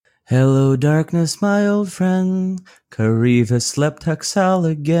Hello, darkness, my old friend. Kariv has slept Haxal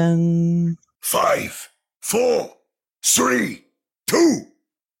again. 5, 4, 3, 2,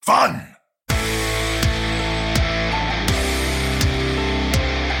 1.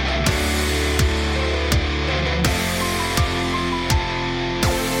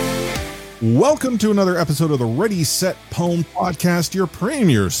 Welcome to another episode of the Ready, Set, Poem podcast, your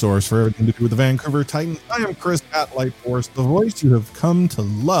premier source for everything to do with the Vancouver Titans. I am Chris at Lightforce, the voice you have come to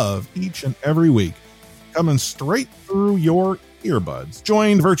love each and every week, coming straight through your earbuds.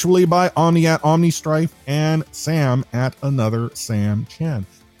 Joined virtually by Omni at OmniStrife and Sam at another Sam Chen.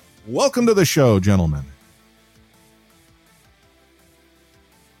 Welcome to the show, gentlemen.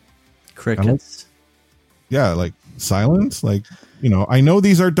 Crickets. Yeah, like silence, like, you know, I know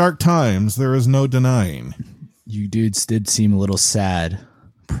these are dark times. There is no denying. You dudes did seem a little sad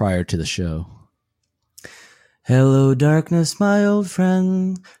prior to the show. Hello, darkness, my old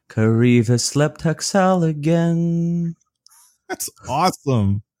friend. Kariv has slept Haxal again. That's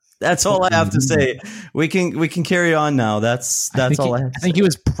awesome. That's all I have to say. We can carry on now. That's all I have to say. I think he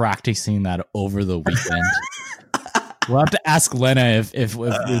was practicing that over the weekend. We'll have to ask Lena if it's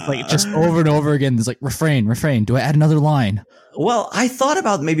like just over and over again. There's like refrain. Do I add another line? Well, I thought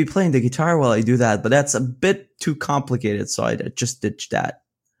about maybe playing the guitar while I do that, but that's a bit too complicated, so I just ditched that.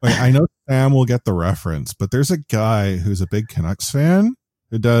 I know Sam will get the reference, but there's a guy who's a big Canucks fan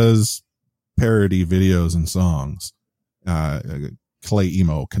who does parody videos and songs. Clay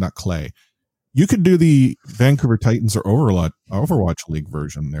Emo, Canuck Clay. You could do the Vancouver Titans or Overwatch League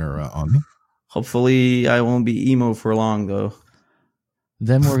version there on me. Hopefully, I won't be emo for long, though.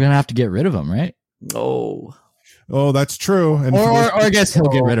 Then we're gonna have to get rid of him, right? Oh, that's true. And or I guess he'll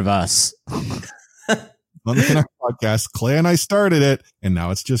get rid of us. On the Canuck podcast, Clay and I started it, and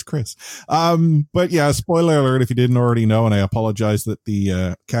now it's just Chris. But yeah, spoiler alert if you didn't already know, and I apologize that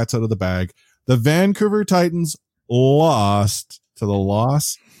the cat's out of the bag. The Vancouver Titans lost to the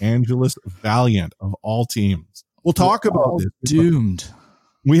Los Angeles Valiant of all teams. We'll talk about this. Doomed.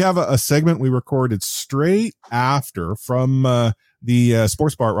 We have a segment we recorded straight after from the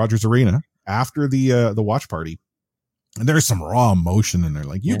sports bar at Rogers Arena after the watch party. And there's some raw emotion in there.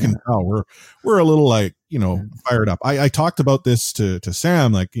 Like you can tell we're a little like, you know, fired up. I talked about this to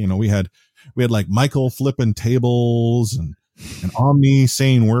Sam. Like, you know, we had like Michael flipping tables and Omni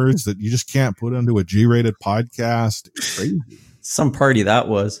saying words that you just can't put into a G-rated podcast. It's crazy. Some party that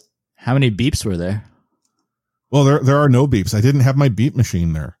was. How many beeps were there? Well, there are no beeps. I didn't have my beep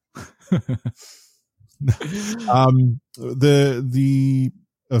machine there. The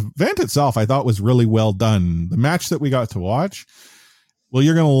event itself, I thought was really well done. The match that we got to watch, well,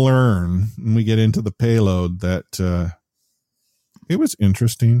 you're going to learn when we get into the payload that it was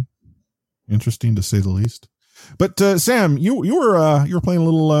interesting to say the least. But Sam, you were playing a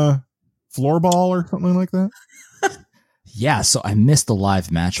little floorball or something like that. Yeah, so I missed the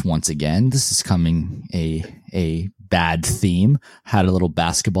live match once again. This is coming a bad theme. Had a little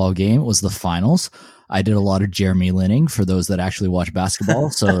basketball game. It was the finals. I did a lot of Jeremy Linning for those that actually watch basketball.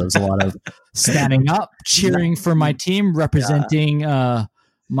 So there's a lot of standing up, cheering for my team, representing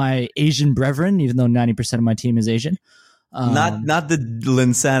my Asian brethren, even though 90% of my team is Asian. Not the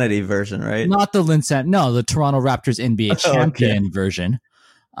Linsanity version, right? Not the Linsanity. No, the Toronto Raptors NBA champion version.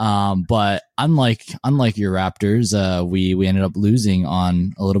 But unlike your Raptors, we ended up losing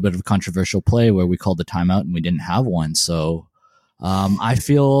on a little bit of a controversial play where we called the timeout and we didn't have one. So, I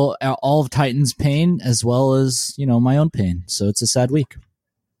feel all of Titans' pain as well as, you know, my own pain. So it's a sad week.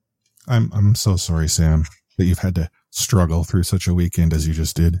 I'm so sorry, Sam, that you've had to struggle through such a weekend as you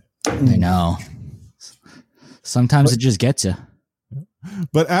just did. I know. Sometimes it just gets you.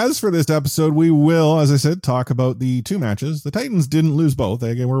 But as for this episode, we will, as I said, talk about the two matches. The Titans didn't lose both.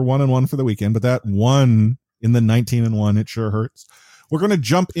 They were 1-1 for the weekend, but that one in the 19-1, it sure hurts. We're going to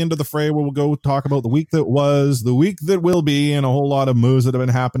jump into the fray where we'll go talk about the week that was, the week that will be, and a whole lot of moves that have been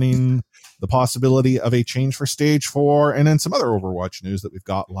happening, the possibility of a change for Stage 4, and then some other Overwatch news that we've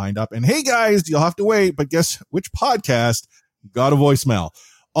got lined up. And hey, guys, you'll have to wait, but guess which podcast got a voicemail?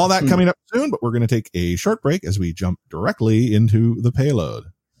 All that coming up soon, but we're going to take a short break as we jump directly into the payload.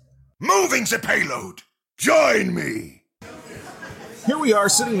 Moving the payload. Join me. Here we are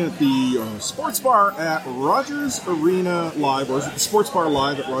sitting at the sports bar at Rogers Arena Live, or is it the sports bar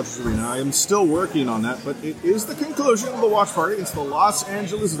live at Rogers Arena? I am still working on that, but it is the conclusion of the watch party against the Los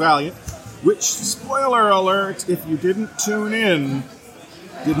Angeles Valiant, which, spoiler alert, if you didn't tune in,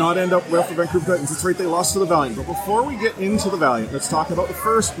 did not end up well for Vancouver Titans. That's right, they lost to the Valiant. But before we get into the Valiant, let's talk about the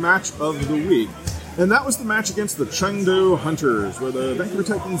first match of the week. And that was the match against the Chengdu Hunters, where the Vancouver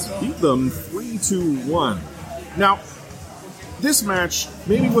Titans beat them 3-1. Now, this match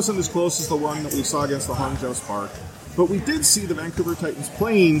maybe wasn't as close as the one that we saw against the Hangzhou Spark, but we did see the Vancouver Titans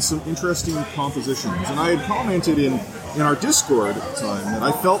playing some interesting compositions. And I had commented in our Discord at the time that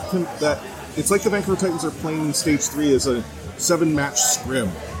I felt that it's like the Vancouver Titans are playing Stage 3 as a 7-match scrim.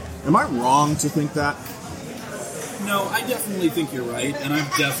 Am I wrong to think that? No, I definitely think you're right, and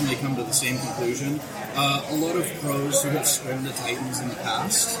I've definitely come to the same conclusion. A lot of pros who have scrimmed the Titans in the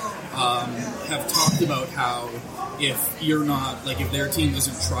past have talked about how if their team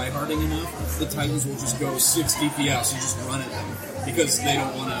isn't tryharding enough, the Titans will just go 6 DPS and just run at them because they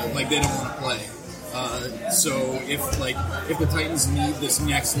don't want to play. So if the Titans need this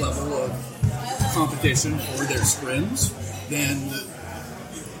next level of competition for their scrims, then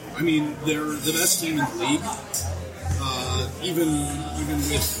they're the best team in the league. Even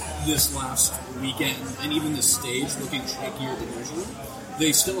with this last weekend and even this stage looking trickier than usual,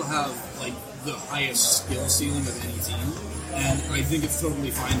 they still have the highest skill ceiling of any team, and I think it's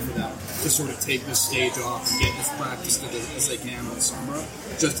totally fine for them to sort of take this stage off and get as practice as they can with Sombra,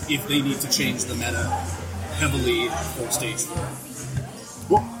 just if they need to change the meta heavily for Stage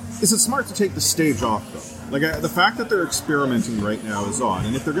 4. Well, is it smart to take the stage off, though? The fact that they're experimenting right now is odd,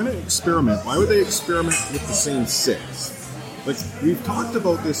 and if they're going to experiment, why would they experiment with the same 6? We've talked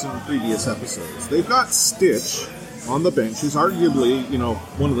about this in previous episodes. They've got Stitch on the bench, who's arguably,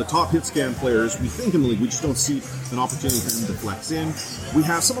 one of the top hit scan players we think in the league. We just don't see an opportunity for him to flex in. We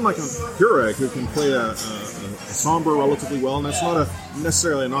have someone like Hurek who can play a Sombra relatively well, and that's not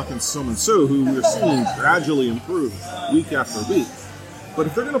necessarily a knock on Summon So, who we're seeing gradually improve week after week. But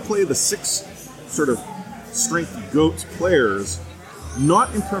if they're going to play the 6 sort of strength GOATS players,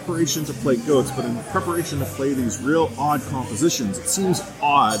 not in preparation to play GOATS, but in preparation to play these real odd compositions, it seems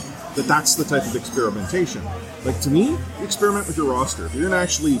odd that that's the type of experimentation. To me, you experiment with your roster. If you're going to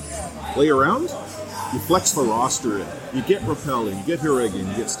actually play around, you flex the roster in. You get Repel in, you get Hureg in,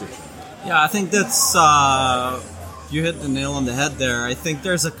 you get Stitch in. Yeah, I think that's... you hit the nail on the head there. I think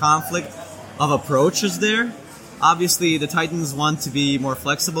there's a conflict of approaches there. Obviously, the Titans want to be more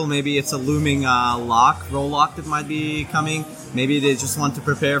flexible. Maybe it's a looming roll lock that might be coming. Maybe they just want to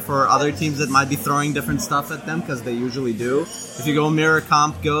prepare for other teams that might be throwing different stuff at them, because they usually do. If you go mirror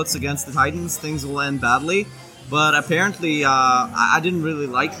comp GOATS against the Titans, things will end badly. But apparently, I didn't really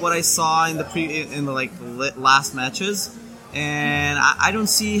like what I saw in the last matches, and I don't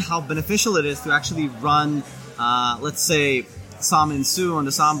see how beneficial it is to actually run, let's say, Summon So on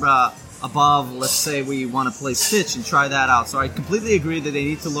the Sombra above, let's say we want to play Stitch and try that out. So I completely agree that they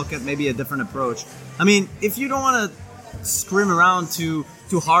need to look at maybe a different approach. If you don't want to scrim around too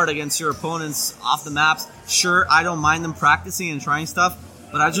hard against your opponents off the maps, sure, I don't mind them practicing and trying stuff,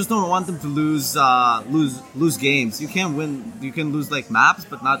 but I just don't want them to lose games. You can win, you can lose maps,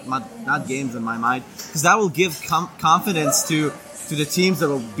 but not games in my mind, because that will give confidence to the teams that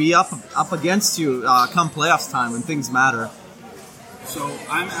will be up against you come playoffs time when things matter. So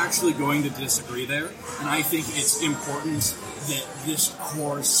I'm actually going to disagree there, and I think it's important that this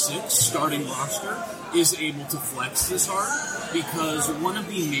core 6 starting roster is able to flex this hard, because one of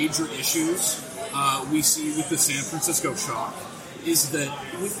the major issues we see with the San Francisco Shock is that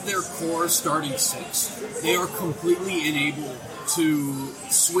with their core starting 6, they are completely unable to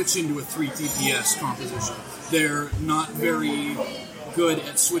switch into a 3 TPS composition. They're not very good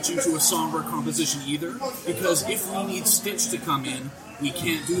at switching to a Sombra composition either, because if we need Stitch to come in, we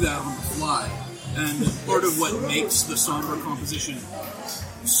can't do that on the fly. And part of what makes the Sombra composition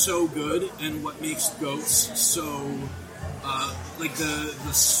so good, and what makes GOATS so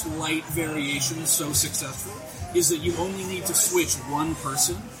the slight variation so successful, is that you only need to switch one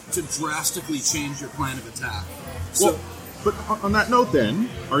person to drastically change your plan of attack. So, but on that note then,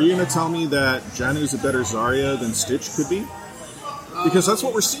 are you going to tell me that Janu's a better Zarya than Stitch could be? Because that's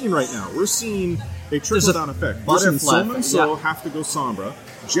what we're seeing right now. We're seeing a trickle-down effect. We're seeing Summon So have to go Sombra.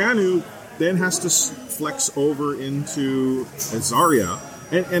 Janu then has to flex over into Zarya.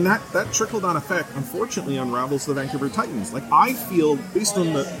 And that trickle-down effect, unfortunately, unravels the Vancouver Titans. I feel, based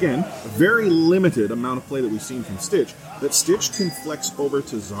on the, again, a very limited amount of play that we've seen from Stitch, that Stitch can flex over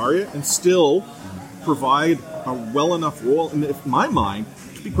to Zarya and still provide a well enough role. And in my mind,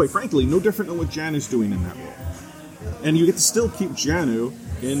 to be quite frankly, no different than what Janu's doing in that role. And you get to still keep Janu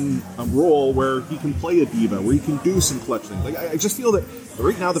in a role where he can play a diva, where he can do some clutch things. I just feel that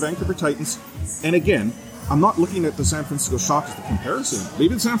right now the Vancouver Titans, and again, I'm not looking at the San Francisco Shock as the comparison.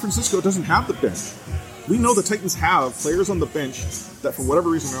 Maybe San Francisco doesn't have the bench. We know the Titans have players on the bench that for whatever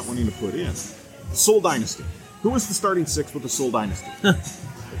reason are not wanting to put in. Soul Dynasty. Who was the starting 6 with the Soul Dynasty?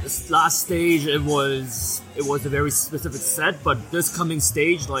 This last stage, it was a very specific set, but this coming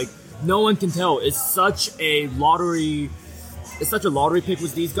stage, no one can tell. It's such a lottery it's such a lottery pick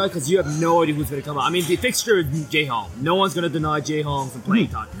with these guys because you have no idea who's going to come out. I mean, the fixture is Jae-Hong. No one's going to deny Jae-Hong some playing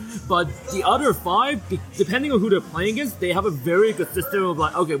time. But the other 5, depending on who they're playing against, they have a very good system of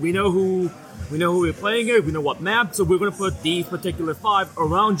like, okay, we know who we're playing against, we know what map, so we're going to put these particular 5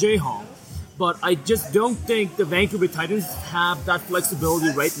 around Jae-Hong. But I just don't think the Vancouver Titans have that flexibility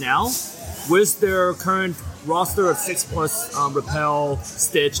right now with their current roster of 6+ Repel,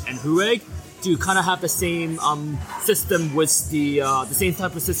 Stitch, and Hueg to kind of have the same system with the same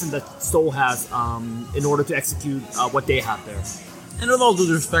type of system that Seoul has in order to execute what they have there. And with all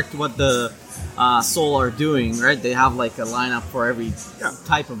due respect to what the Seoul are doing, right? They have like a lineup for every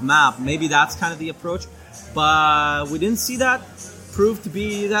type of map. Maybe that's kind of the approach, but we didn't see that prove to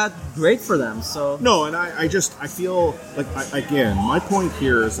be that great for them. So no, and I feel like again, my point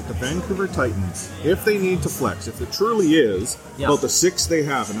here is that the Vancouver Titans, if they need to flex, if it truly is about the 6 they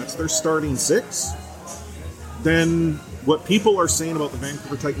have, and that's their starting 6, then what people are saying about the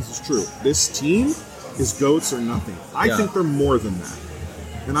Vancouver Titans is true. This team is goats or nothing. I think they're more than that.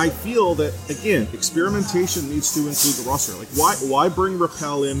 And I feel that, again, experimentation needs to include the roster. Like, why bring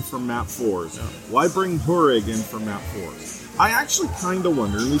Repel in from map 4s? Why bring Hurig in from map 4s? I actually kind of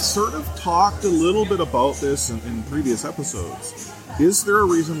wonder, and we sort of talked a little bit about this in previous episodes, is there a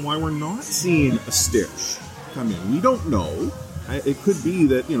reason why we're not seeing a Stitch come in? We don't know. It could be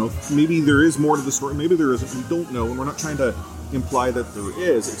that, maybe there is more to the story, maybe there isn't, we don't know, and we're not trying to imply that there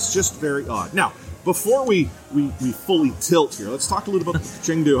is. It's just very odd. Now, before we fully tilt here, let's talk a little about the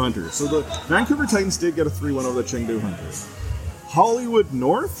Chengdu Hunters. So the Vancouver Titans did get a 3-1 over the Chengdu Hunters. Hollywood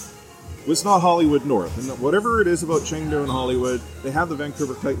North was not Hollywood North. And whatever it is about Chengdu and Hollywood, they have the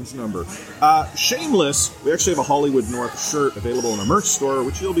Vancouver Titans number. Shameless, we actually have a Hollywood North shirt available in a merch store,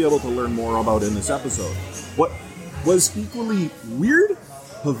 which you'll be able to learn more about in this episode. What was equally weird,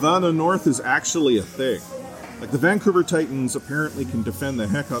 Havana North is actually a thing. Like, the Vancouver Titans apparently can defend the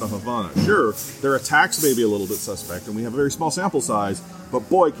heck out of Havana. Sure, their attacks may be a little bit suspect, and we have a very small sample size, but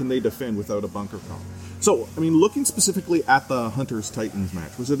boy, can they defend without a bunker cone. So, I mean, looking specifically at the Hunters-Titans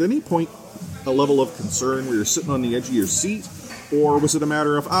match, was at any point a level of concern where you're sitting on the edge of your seat, or was it a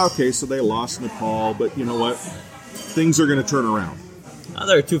matter of, okay, so they lost Nepal, but you know what, things are going to turn around?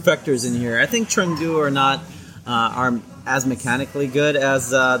 There are 2 factors in here. I think Chengdu are as mechanically good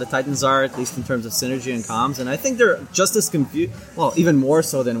as the Titans are, at least in terms of synergy and comms, and I think they're just as confused, well, even more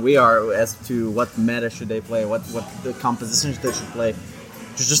so than we are as to what meta should they play, what the compositions they should play.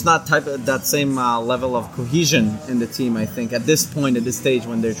 There's just not that same level of cohesion in the team, I think, at this point, at this stage,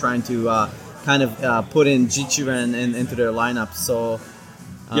 when they're trying to put in Jichuren into their lineup. So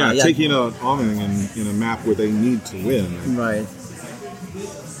taking out Oming in a map where they need to win. Right.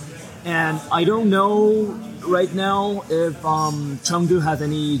 And I don't know right now if Chengdu has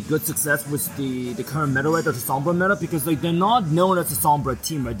any good success with the current meta, right, or the Sombra meta, because they're not known as a Sombra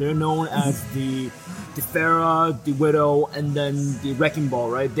team, right? They're known as the Pharah, the Widow, and then the Wrecking Ball,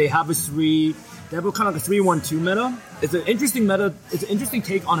 right? They have a kind of like a 3-1-2 meta. It's an interesting meta. It's an interesting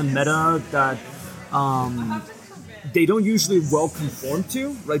take on a meta that they don't usually well conform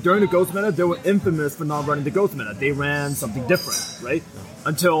to. Right, during the Ghost meta, they were infamous for not running the Ghost meta. They ran something different, right?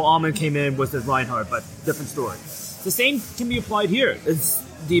 Until Almond came in with his Reinhardt, but different story. The same can be applied here. It's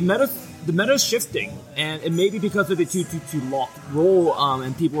the meta is shifting, and it may be because of the 2-2-2 locked role,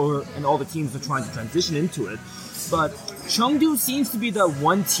 and people and all the teams are trying to transition into it. But Chengdu seems to be that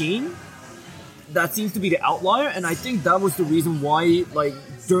one team that seems to be the outlier, and I think that was the reason why, like,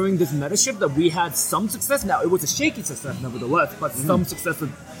 during this meta shift, that we had some success. Now, it was a shaky success, nevertheless, but some success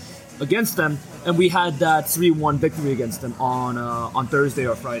against them, and we had that 3-1 victory against them on Thursday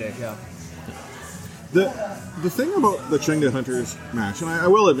or Friday. Yeah. The thing about the Chengdu Hunters match, and I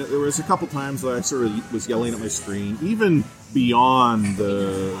will admit, there was a couple times that I sort of was yelling at my screen, even beyond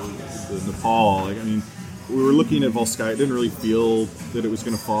the Nepal. Like, I mean, we were looking at Volsky. I didn't really feel that it was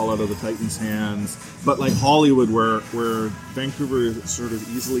going to fall out of the Titans' hands. But like Hollywood, where Vancouver is sort of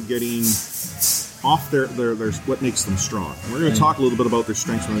easily getting off their what makes them strong. And we're going to talk a little bit about their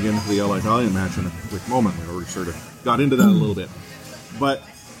strengths when we get into the LA Valiant match in a quick moment. We already sort of got into that a little bit. But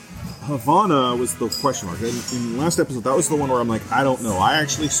Havana was the question mark. In the last episode, that was the one where I'm like, I don't know. I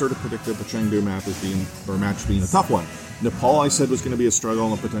actually sort of predicted the Chengdu match being a tough one. Nepal, I said, was going to be a struggle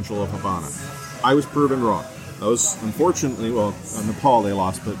on the potential of Havana. I was proven wrong. That was, unfortunately, Nepal they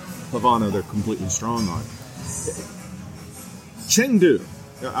lost, but Havana they're completely strong on. Chengdu,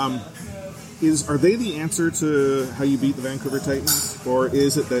 are they the answer to how you beat the Vancouver Titans? Or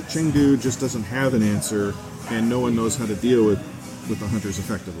is it that Chengdu just doesn't have an answer and no one knows how to deal with the Hunters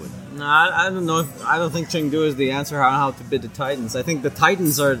effectively? No, I don't know. I don't think Chengdu is the answer on how to beat the Titans. I think the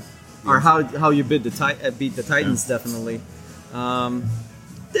Titans are how you beat the Titans, definitely.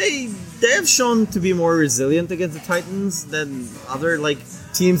 They have shown to be more resilient against the Titans than other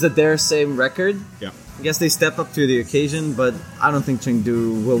teams at their same record. Yeah. I guess they step up to the occasion, but I don't think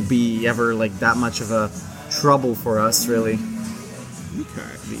Chengdu will be ever that much of a trouble for us, really.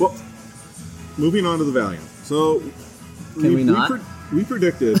 Okay. Well, moving on to the Valiant. So, Can we not? We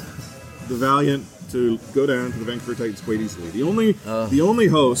predicted the Valiant to go down to the Vancouver Titans quite easily. The only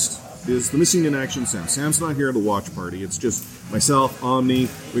host is the missing in action Sam. Sam's not here at the watch party. It's just myself, Omni.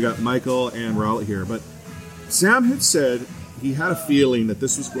 We got Michael and Rowlett here. But Sam had said he had a feeling that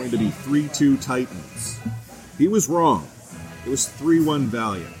this was going to be 3-2 Titans. He was wrong. It was 3-1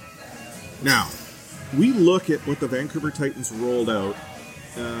 Valiant. Now, we look at what the Vancouver Titans rolled out.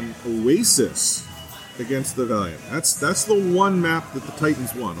 Oasis against the Valiant. That's the one map that the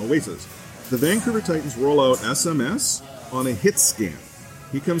Titans won. Oasis. The Vancouver Titans roll out SMS on a hit scan.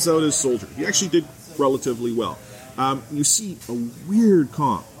 He comes out as Soldier. He actually did relatively well. You see a weird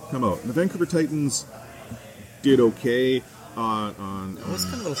comp come out. And the Vancouver Titans did okay on It was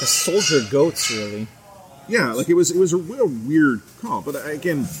kind of like a Soldier Goats, really. yeah, it was a real weird comp. But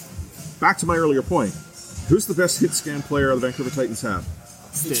again, back to my earlier point. Who's the best hit scan player the Vancouver Titans have?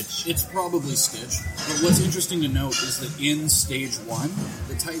 Stitch. It's probably Stitch. But what's interesting to note is that in Stage 1,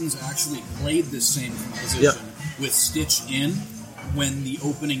 the Titans actually played this same composition with Stitch in when the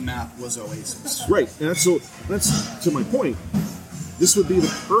opening map was Oasis. Right, and that's to my point. This would be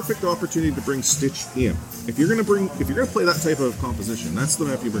the perfect opportunity to bring Stitch in. If you're gonna play that type of composition, that's the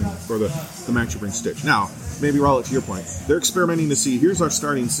map you bring, or the match you bring Stitch. Now, maybe Rowlett, to your point, they're experimenting to see, here's our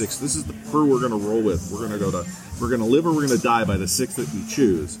starting six. This is the crew we're gonna roll with. We're gonna live or we're gonna die by the six that we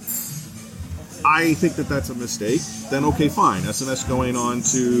choose. I think that that's a mistake. Then okay, fine. SMS going on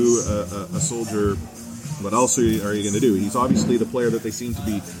to a Soldier. What else are you going to do? He's obviously the player that they seem to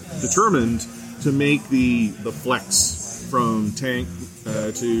be determined to make the flex from tank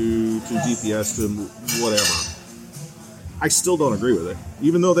to DPS to whatever. I still don't agree with it,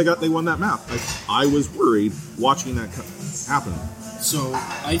 even though they won that map. I was worried watching that happen. So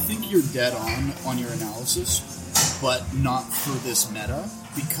I think you're dead on your analysis, but not for this meta,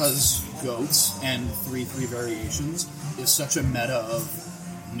 because Goats and 3-3 variations is such a meta of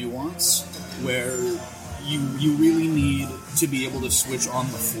nuance where you really need to be able to switch on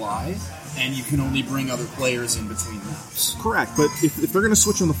the fly, and you can only bring other players in between maps. Correct, but if they're going to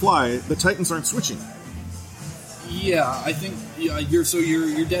switch on the fly, the Titans aren't switching. Yeah, I think you're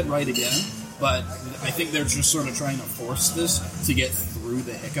dead right again, but I think they're just sort of trying to force this to get through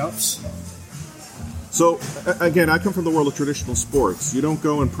the hiccups. So, again, I come from the world of traditional sports. You don't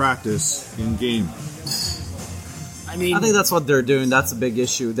go and practice in game. I think that's what they're doing. That's a big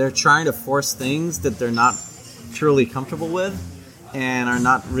issue. They're trying to force things that they're not truly comfortable with and are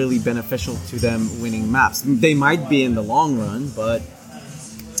not really beneficial to them winning maps. They might be in the long run, but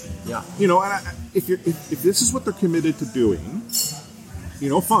yeah. And if this is what they're committed to doing,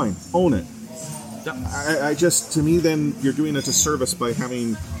 fine, own it. I just, to me, then you're doing a disservice by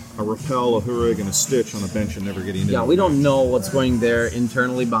having a Repel, a Hurrig, and a Stitch on a bench and never getting in. Yeah, we don't know what's going there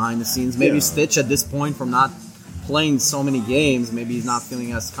internally behind the scenes. Maybe Stitch at this point, from not playing so many games, maybe he's not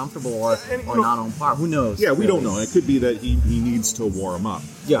feeling as comfortable or not on par. Who knows? Yeah, we don't know. It could be that he needs to warm up.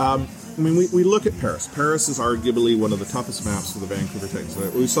 Yeah. We look at Paris. Paris is arguably one of the toughest maps for the Vancouver Titans.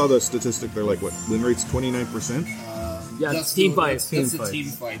 We saw the statistic. They're win rate's 29%. Yeah, That's team the- fight. That's the team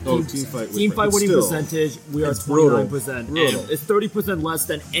fight. Oh, team fight. Team fight winning percentage, we are it's brutal. 29%. Brutal. And it's 30% less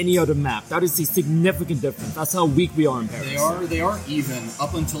than any other map. That is a significant difference. That's how weak we are in Paris. They are even.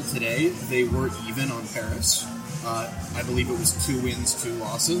 Up until today, they were even on Paris. I believe it was 2 wins, 2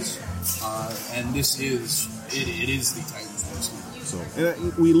 losses. And this is the Titans' worst map. So,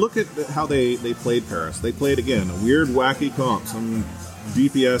 and we look at how they played Paris. They played, again, a weird, wacky comp. Some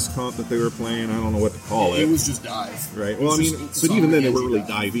DPS comp that they were playing. I don't know what to call it. It was just dive. Right. Well, but even then, they weren't really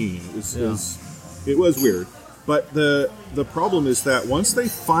diving. It was weird. But the problem is that once they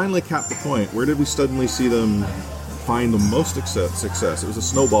finally capped the point, where did we suddenly see them find the most success? It was a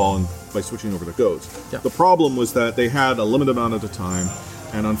snowball and by switching over to Goats. Yeah. The problem was that they had a limited amount of time,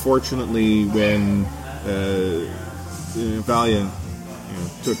 and unfortunately, when Valiant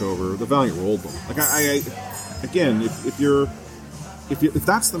took over, the Valiant rolled them. Again, if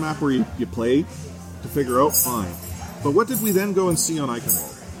that's the map where you play to figure out, fine. But what did we then go and see on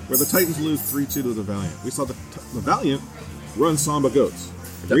Iconworld, where the Titans lose 3-2 to the Valiant? We saw the Valiant run Samba Goats.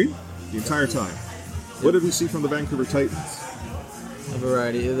 Agreed? The entire time. What did we see from the Vancouver Titans? A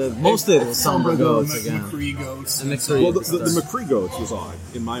variety. Mostly it was Sombra Goats again. McCree Goats. And McCree. Well, the McCree Goats was odd,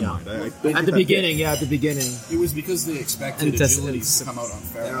 in my mind. I don't At the beginning. It was because they expected And agilities to come out on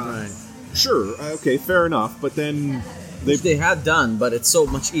fair. Right. Sure, okay, fair enough. But then Which they had done, but it's so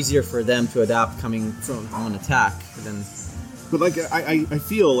much easier for them to adapt coming from on attack than. But like I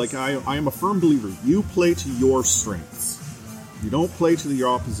feel like I am a firm believer. You play to your strengths. You don't play to your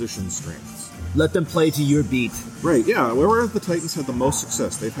opposition's strengths. Let them play to your beat. Right, yeah. Where the Titans had the most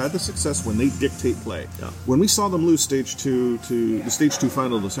success, they've had the success when they dictate play. Yeah. When we saw them lose Stage 2 to the Stage 2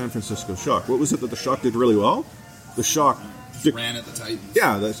 final of the San Francisco Shock, what was it that the Shock did really well? The Shock ran at the Titans.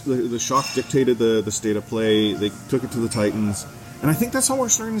 Yeah, the Shock dictated the state of play. They took it to the Titans. And I think that's how we're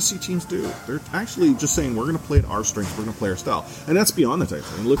starting to see teams do. They're actually just saying, we're going to play at our strengths, we're going to play our style. And that's beyond the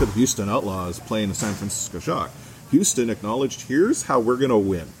Titans. I mean, look at the Houston Outlaws playing the San Francisco Shock. Houston acknowledged, here's how we're going to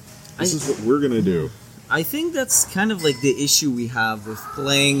win. This is what we're going to do. I think that's kind of like the issue we have with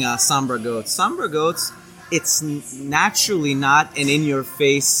playing Sombra Goats. Sombra Goats, it's naturally not an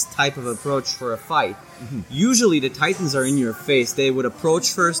in-your-face type of approach for a fight. Mm-hmm. Usually the Titans are in your face. They would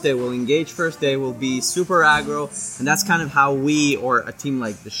approach first, they will engage first, they will be super aggro, and that's kind of how we, or a team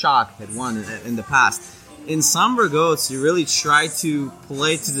like the Shock, had won in the past. In Sombra Goats, you really try to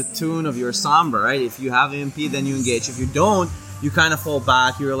play to the tune of your Sombra, right? If you have EMP, then you engage. If you don't, you kind of fall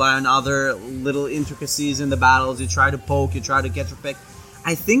back, you rely on other little intricacies in the battles, you try to poke, you try to get your pick.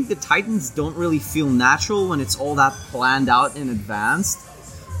 I think the Titans don't really feel natural when it's all that planned out in advance.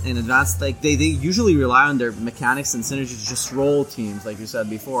 Like they usually rely on their mechanics and synergy to just roll teams, like you said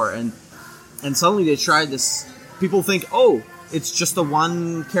before, and suddenly they try this. People think, oh, it's just a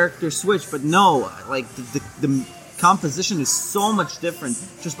one character switch, but no, like the composition is so much different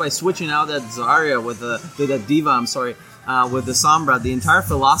just by switching out that Zarya with that Diva. With the Sombra, the entire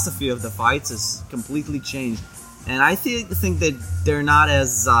philosophy of the fights is completely changed, and I think that they're not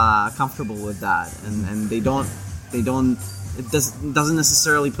as comfortable with that, and they don't. It doesn't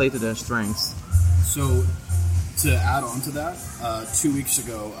necessarily play to their strengths. So, to add on to that, 2 weeks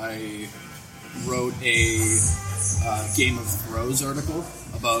ago I wrote a Game of Throws article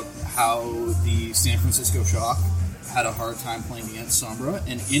about how the San Francisco Shock had a hard time playing against Sombra,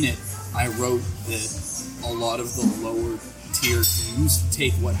 and in it I wrote that a lot of the lower tier teams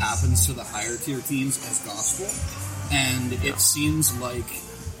take what happens to the higher tier teams as gospel, and it seems like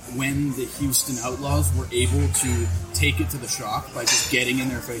when the Houston Outlaws were able to take it to the Shock by just getting in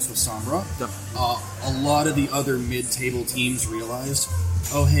their face with Sombra, a lot of the other mid-table teams realized,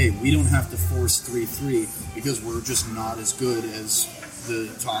 oh hey, we don't have to force 3-3 because we're just not as good as the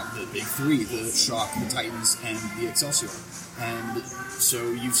big three, the Shock, the Titans, and the Excelsior. And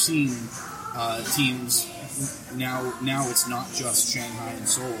so you've seen teams now it's not just Shanghai and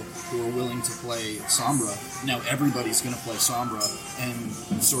Seoul who are willing to play Sombra. Now everybody's going to play Sombra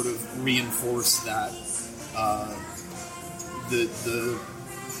and sort of reinforce that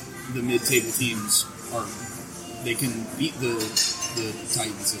the mid-table teams they can beat the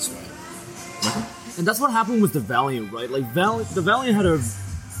Titans this way. And that's what happened with the Valiant, right? Like the Valiant had a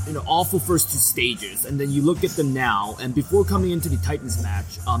awful first two stages, and then you look at them now, and before coming into the Titans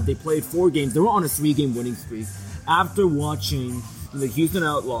match, they played 4 games. They were on a 3-game winning streak. After watching the Houston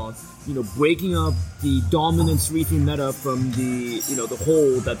Outlaws, breaking up the dominant 3-3 meta from the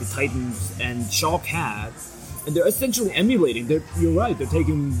hold that the Titans and Shock had, and they're essentially emulating. You're right. They're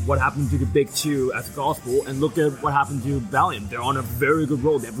taking what happened to the big two as gospel, and look at what happened to Valiant. They're on a very good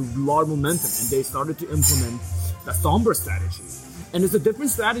roll. They have a lot of momentum, and they started to implement the Sombra strategy. And it's a different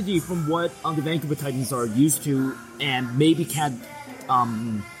strategy from what the Vancouver Titans are used to and maybe can't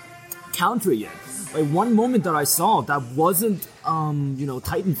counter yet. Like one moment that I saw that wasn't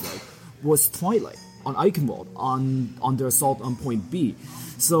Titans-like was Twilight on Eichenwald on their assault on point B.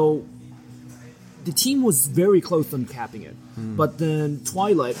 So the team was very close on capping it. But then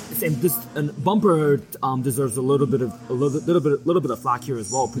Twilight and Bumper deserves a little bit of flack here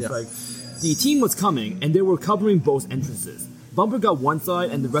as well, because like the team was coming and they were covering both entrances. Bumper got one side,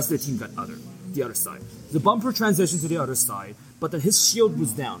 and the rest of the team got the other side. The Bumper transitioned to the other side, but then his shield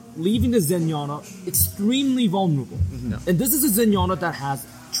was down, leaving the Zenyatta extremely vulnerable. Mm-hmm. And this is a Zenyatta that has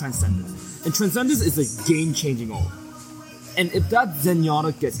Transcendence. And Transcendence is a game-changing ult. And if that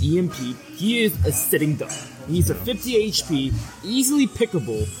Zenyatta gets EMP, he is a sitting duck. He's a 50 HP, easily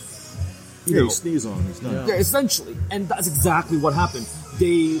pickable. You sneeze on him, he's done. Yeah, essentially. And that's exactly what happened.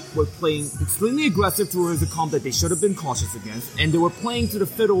 They were playing extremely aggressive towards a comp that they should have been cautious against, and they were playing to the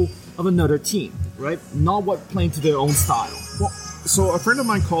fiddle of another team, right? Not playing to their own style. Well, so a friend of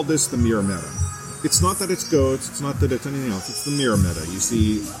mine called this the mirror meta. It's not that it's goats, it's not that it's anything else, it's the mirror meta. You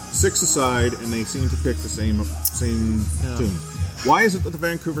see 6 aside, and they seem to pick the same tune. Why is it that the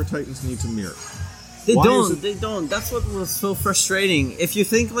Vancouver Titans need to mirror? They don't. That's what was so frustrating. If you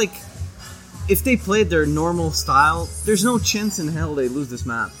think, like, if they played their normal style, there's no chance in hell they lose this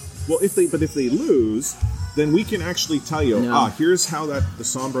map. Well, if they lose, then we can actually tell you, here's how the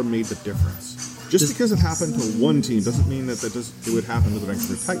Sombra made the difference. Just because it happened to one team doesn't mean that it would happen to the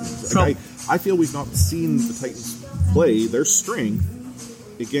Vancouver Titans. Like, I feel we've not seen the Titans play their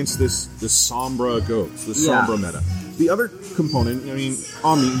strength against this Sombra Ghost, this Sombra meta. The other component, I mean,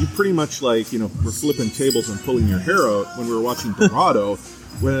 Omni, you pretty much were flipping tables and pulling your hair out when we were watching Dorado,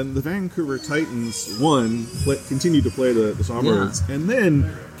 when the Vancouver Titans continued to play the Sombras, and then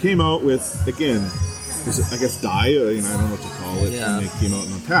came out with, again, I guess die, I don't know what to call it, and they came out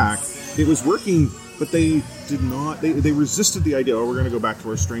and attacked. It was working, but they did not, they resisted the idea, we're going to go back to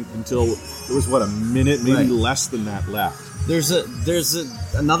our strength until there was, a minute, maybe less than that left. There's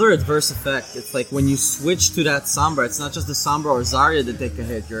another adverse effect. It's like when you switch to that Sombra, it's not just the Sombra or Zarya that take a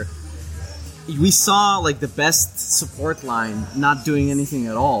hit. We saw the best support line not doing anything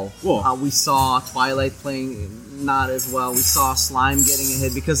at all. We saw Twilight playing not as well. We saw Slime getting a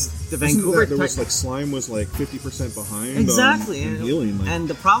hit because the Vancouver... Slime was 50% behind exactly. on healing. And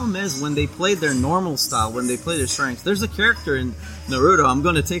the problem is when they play their normal style, when they play their strengths, there's a character in Naruto, I'm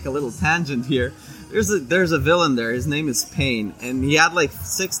going to take a little tangent here. There's a villain there. His name is Pain, and he had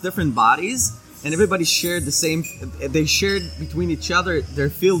 6 different bodies, and everybody shared the same. They shared between each other their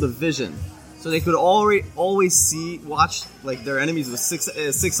field of vision, so they could always watch their enemies with six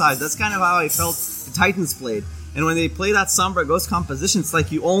eyes. That's kind of how I felt the Titans played. And when they play that Sombra Ghost composition, it's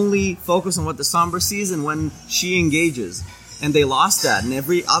like you only focus on what the Sombra sees and when she engages, and they lost that. And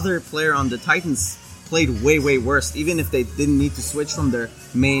every other player on the Titans played way worse, even if they didn't need to switch from their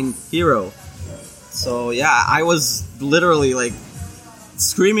main hero. So yeah, I was literally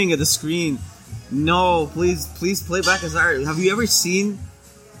screaming at the screen, "No, please play back a Zarya." Have you ever seen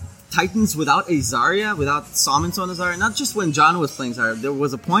Titans without a Zarya, without summons on a Zarya? Not just when John was playing Zarya. There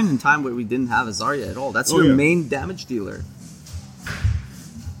was a point in time where we didn't have a Zarya at all. That's your main damage dealer.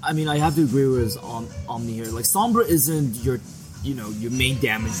 I mean, I have to agree with Omni here. Sombra isn't your main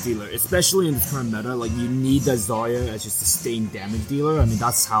damage dealer, especially in the current meta. You need that Zarya as your sustained damage dealer. I mean,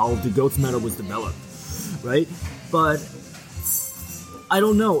 that's how the Ghost meta was developed, right? But I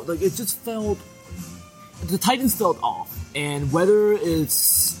don't know. It just felt the Titans felt off, and whether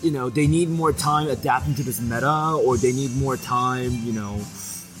it's they need more time adapting to this meta, or they need more time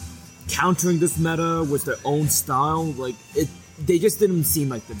countering this meta with their own style, they just didn't seem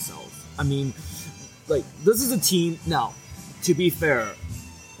like themselves. I mean, this is a team now. To be fair,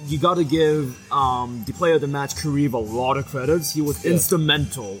 you got to give the player of the match, Kariv, a lot of credits. He was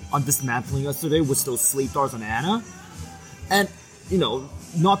instrumental on dismantling yesterday with those sleep darts on Ana. And,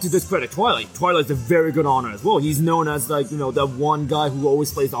 not to discredit Twilight. Twilight's a very good Ana as well. He's known as, that one guy who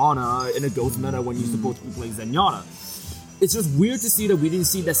always plays Ana in a Ghost meta when you're supposed to be playing Zenyatta. It's just weird to see that we didn't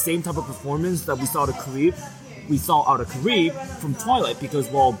see the same type of performance that we saw out of Kariv from Twilight because,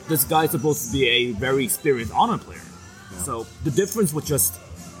 this guy's supposed to be a very experienced Ana player. So the difference was just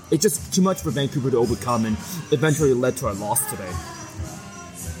too much for Vancouver to overcome, and eventually led to our loss today.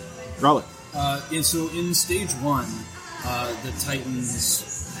 Raleigh. So in stage 1, the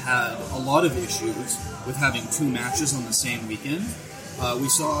Titans had a lot of issues with having 2 matches on the same weekend. We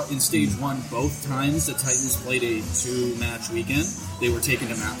saw in stage 1 both times the Titans played a 2-match weekend. They were taken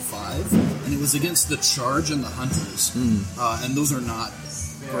to map 5, and it was against the Charge and the Hunters, and those are not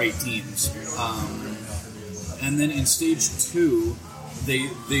great teams. And then in stage 2, they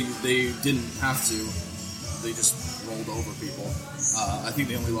didn't have to. They just rolled over people. I think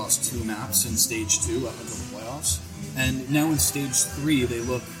they only lost 2 maps in stage 2 up until the playoffs. And now in stage 3, they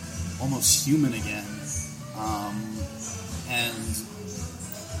look almost human again. And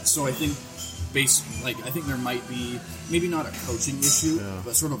so I think I think there might be maybe not a coaching issue,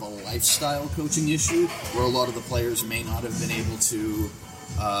 but sort of a lifestyle coaching issue where a lot of the players may not have been able to.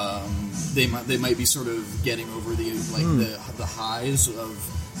 They might be sort of getting over the highs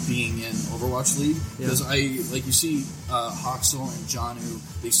of being in Overwatch League because you see Hoxel and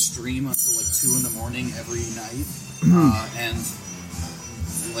Janu, they stream until 2 in the morning every night, and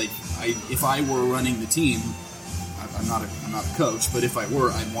if I were running the team, I'm not a coach, but if I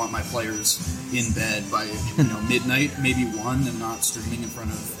were, I'd want my players in bed by midnight, maybe 1, and not streaming in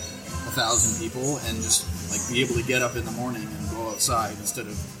front of 1,000 people, and just be able to get up in the morning and go outside instead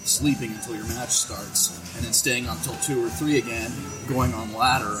of sleeping until your match starts and then staying up till 2 or 3 again, going on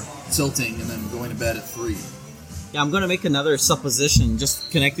ladder, tilting, and then going to bed at 3. Yeah, I'm going to make another supposition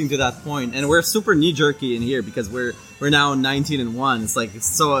just connecting to that point. And we're super knee-jerky in here because we're now 19-1. It's like it's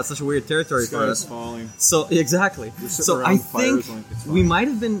such a weird territory for us. Falling. So exactly. So I think we might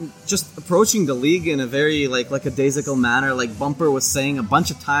have been just approaching the league in a very like a daisical manner. Like Bumper was saying a bunch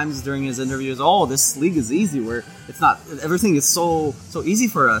of times during his interviews, "Oh, this league is easy. Where it's not. Everything is so easy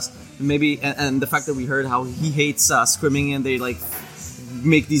for us." And maybe and the fact that we heard how he hates scrimming and they like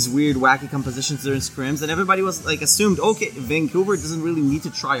make these weird, wacky compositions during scrims, and everybody was like assumed, okay, Vancouver doesn't really need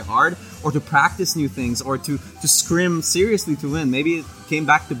to try hard or to practice new things or to scrim seriously to win. Maybe it came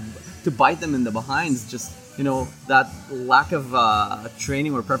back to bite them in the behinds, just that lack of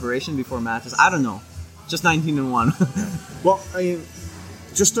training or preparation before matches. I don't know, just 19-1. Well, I mean,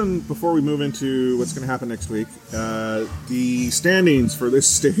 just before we move into what's going to happen next week, the standings for this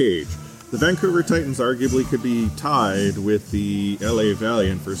stage. The Vancouver Titans arguably could be tied with the LA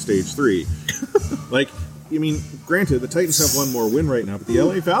Valiant for Stage 3. Granted, the Titans have one more win right now, but the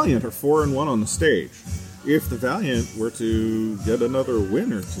LA Valiant are 4-1 on the stage. If the Valiant were to get another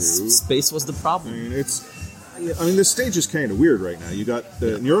win or two... Space was the problem. This stage is kind of weird right now. You got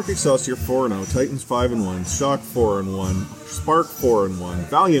the New York Excelsior 4-0, Titans 5-1, Shock 4-1, Spark 4-1,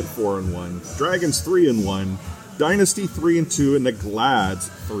 Valiant 4-1, Dragons 3-1, Dynasty 3-2, and the Glads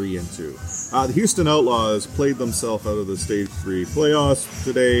 3-2. The Houston Outlaws played themselves out of the Stage 3 playoffs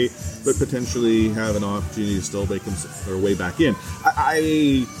today, but potentially have an opportunity to still make their way back in.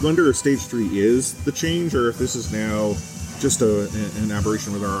 I wonder if Stage 3 is the change, or if this is now just an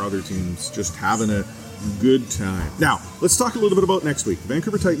aberration with our other teams just having a good time. Now, let's talk a little bit about next week. The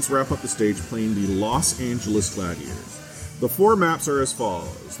Vancouver Titans wrap up the stage playing the Los Angeles Gladiators. The 4 maps are as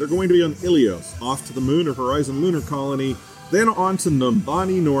follows. They're going to be on Ilios, off to the moon or Horizon Lunar Colony, then on to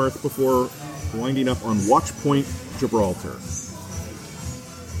Numbani North before winding up on Watch Point, Gibraltar.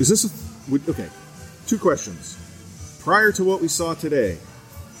 Is this okay, 2 questions. Prior to what we saw today,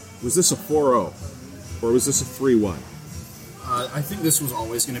 was this a 4-0 or was this a 3-1? I think this was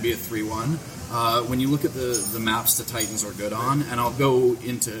always going to be a 3-1. When you look at the maps the Titans are good on, and I'll go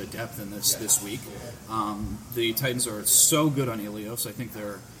into depth in this week, the Titans are so good on Ilios. I think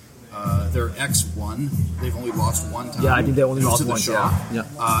they're X1. They've only lost one time. Yeah, I think they only lost one. Yeah.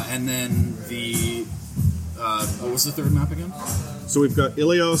 And then the what was the third map again? So we've got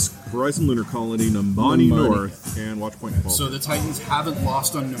Ilios, Horizon Lunar Colony, Numbani North, and Watch Point. So the Titans haven't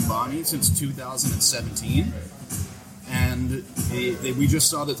lost on Numbani since 2017. And we just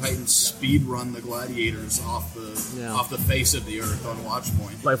saw the Titans speed run the Gladiators off the face of the earth on Watch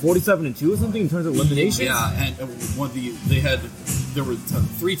Point. Like 47-2 or something in terms of elimination. Yeah, and there were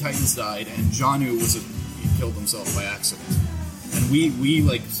 3 Titans died, and Janu he killed himself by accident. And we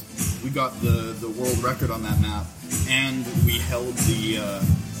got the world record on that map, and we held the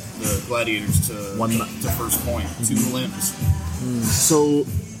Gladiators to first point, 2 limbs. So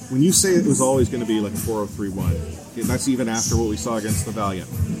when you say it was always going to be like a 4-0-3-1. That's even after what we saw against the Valiant.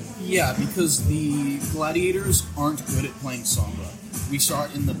 Yeah, because the Gladiators aren't good at playing Sombra. We saw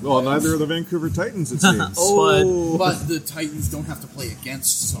it in the playoffs. Well, neither are the Vancouver Titans, it seems. But the Titans don't have to play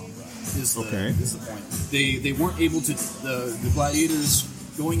against Sombra, is the point. They weren't able to... The Gladiators,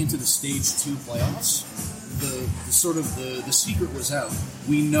 going into the Stage 2 playoffs, the secret was out.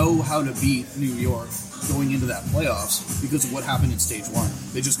 We know how to beat New York going into that playoffs because of what happened in Stage 1.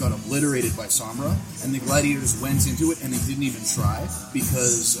 They just got obliterated by Sombra, and the Gladiators went into it and they didn't even try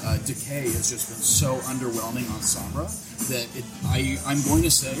because Decay has just been so underwhelming on Sombra that I'm going to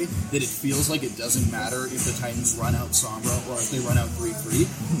say that it feels like it doesn't matter if the Titans run out Sombra or if they run out 3-3.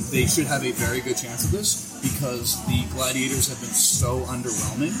 They should have a very good chance of this because the Gladiators have been so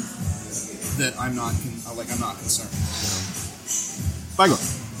underwhelming that I'm not concerned.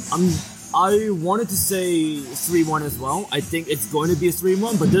 I wanted to say 3-1 as well. I think it's going to be a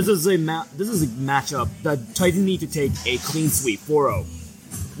 3-1, but this is a matchup that Titans need to take a clean sweep, 4-0.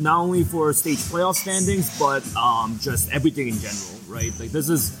 Not only for stage playoff standings, but just everything in general, right? Like this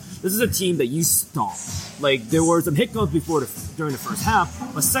is a team that you stomp. Like there were some hiccups during the first half,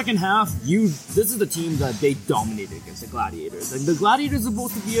 but second half, this is the team that they dominated against the Gladiators. Like the Gladiators are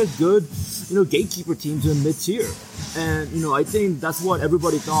supposed to be a good, gatekeeper team to the mid-tier, and I think that's what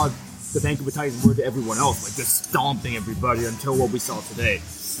everybody thought the Vancouver Titans were to everyone else, like just stomping everybody until what we saw today.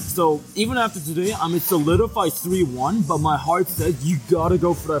 So even after today, it solidified 3-1, but my heart says you gotta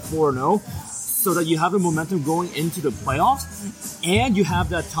go for that 4-0 so that you have the momentum going into the playoffs, and you have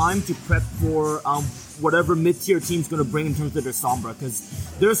that time to prep for whatever mid-tier team's gonna bring in terms of their Sombra, because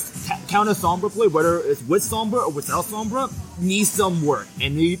there's counter Sombra play, whether it's with Sombra or without Sombra, needs some work,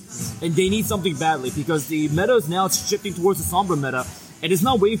 and they need something badly, because the meta is now shifting towards the Sombra meta, and it's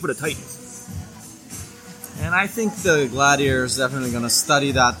not waiting for the Titans. And I think the Gladiators definitely going to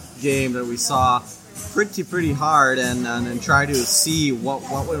study that game that we saw pretty hard and try to see what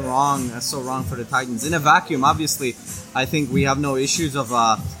went wrong, so wrong for the Titans. In a vacuum, obviously, I think we have no issues of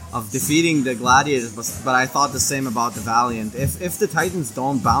defeating the Gladiators, but I thought the same about the Valiant. If the Titans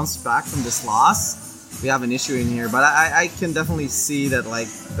don't bounce back from this loss, we have an issue in here. But I can definitely see that like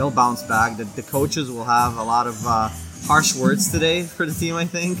they'll bounce back. That the coaches will have a lot of harsh words today for the team, I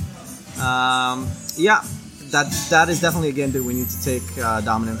think. That is definitely a game that we need to take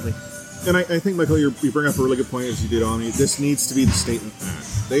dominantly. And I think, Michael, you bring up a really good point, as you did, Omni. This needs to be the statement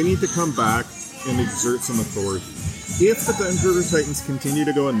match. They need to come back and exert some authority. If the Vancouver Titans continue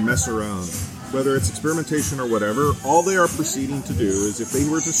to go and mess around, whether it's experimentation or whatever, all they are proceeding to do is, if they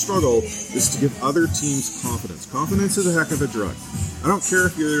were to struggle, is to give other teams confidence. Confidence is a heck of a drug. I don't care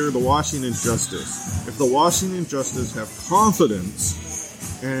if you're the Washington Justice. If the Washington Justice have confidence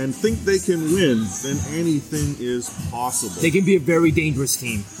and think they can win, then anything is possible. They can be a very dangerous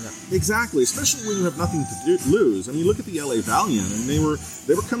team. Yeah. Exactly, especially when you have nothing to lose. I mean, look at the LA Valiant, and they were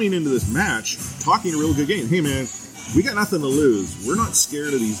coming into this match talking a real good game. Hey, man, we got nothing to lose. We're not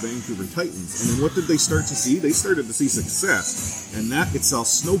scared of these Vancouver Titans. And then what did they start to see? They started to see success, and that itself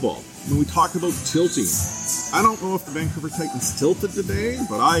snowballed. When we talk about tilting, I don't know if the Vancouver Titans tilted today,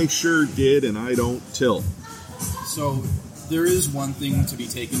 but I sure did, and I don't tilt. So there is one thing to be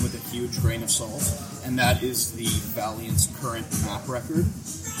taken with a huge grain of salt, and that is the Valiant's current map record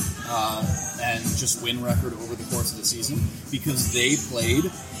and just win record over the course of the season, because they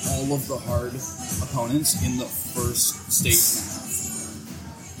played all of the hard opponents in the first stage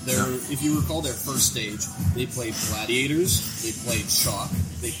and a half. If you recall their first stage, they played Gladiators, they played Shock,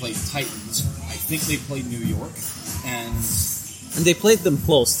 they played Titans, I think they played New York, and they played them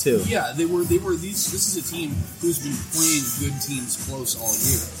close too. Yeah, they were these. This is a team who's been playing good teams close all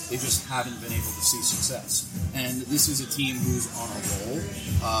year. They just haven't been able to see success. And this is a team who's on a roll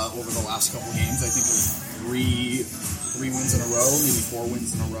over the last couple games. I think there's three wins in a row, maybe 4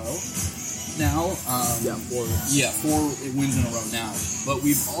 wins in a row. Now, 4 wins in a row now. But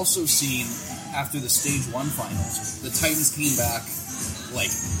we've also seen after the Stage 1 finals, the Titans came back like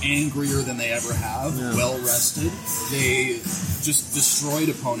angrier than they ever have, well rested. They just destroyed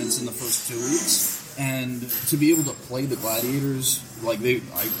opponents in the first 2 weeks, and to be able to play the Gladiators, like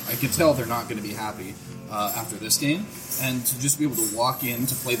I can tell they're not going to be happy after this game, and to just be able to walk in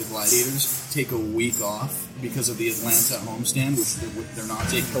to play the Gladiators, take a week off because of the Atlanta homestand, which they're not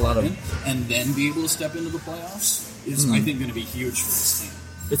taking a lot in, and then be able to step into the playoffs is, I think, going to be huge for this team.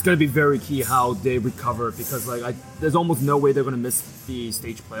 It's going to be very key how they recover, because there's almost no way they're going to miss the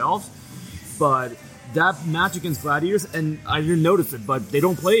stage playoffs. But that match against Gladiators, and I didn't notice it, but they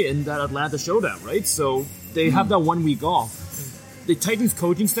don't play in that Atlanta showdown, right? So they have that 1 week off. The Titans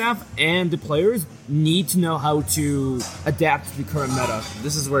coaching staff and the players need to know how to adapt to the current meta.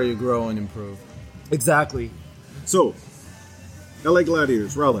 This is where you grow and improve. Exactly. So, LA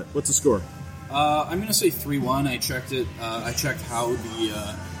Gladiators, Rowlett, what's the score? I'm going to say 3-1. I checked it. I checked how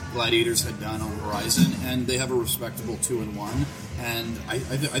the Gladiators had done on Horizon, and they have a respectable 2-1. And I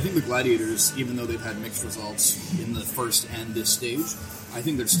think the Gladiators, even though they've had mixed results in the first and this stage, I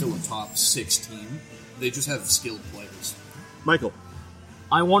think they're still a top 6 team. They just have skilled players. Michael.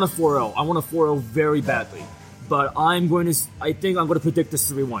 I want a 4-0. I want a 4-0 very badly. But I think I'm going to predict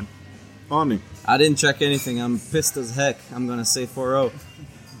this 3-1. Omni. I didn't check anything. I'm pissed as heck. I'm going to say 4-0.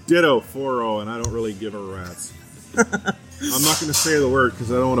 Ditto, 4-0, and I don't really give a rat's. I'm not going to say the word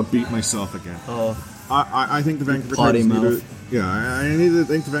because I don't want to beat myself again. I think the Vancouver Titans need to... Yeah, I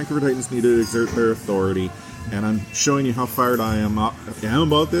think the Vancouver Titans need to exert their authority, and I'm showing you how fired I am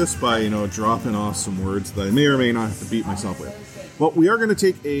about this by, dropping off some words that I may or may not have to beat myself with. Well, we are going to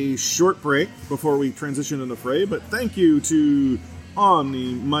take a short break before we transition in the fray, but thank you to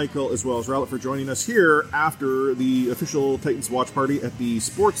Omni, Michael, as well as Rowlett for joining us here after the official Titans watch party at the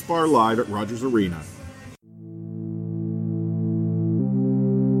Sports Bar Live at Rogers Arena.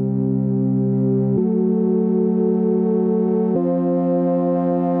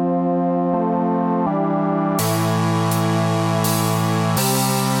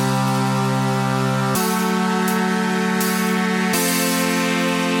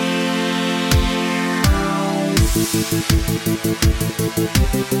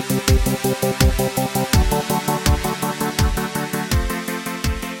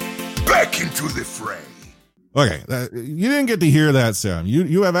 Back into the fray. Okay, you didn't get to hear that, Sam.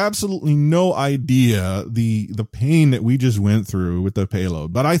 You have absolutely no idea the pain that we just went through with the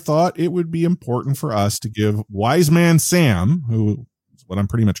payload. But I thought it would be important for us to give Wise Man Sam, who is what I'm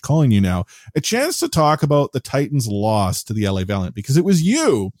pretty much calling you now, a chance to talk about the Titans' loss to the LA Valiant, because it was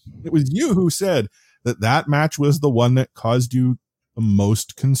you who said, that match was the one that caused you the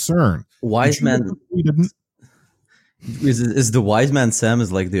most concern. Wise Man is the Wise Man Sam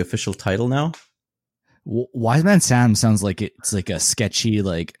is like the official title now. Wise Man Sam sounds like it's like a sketchy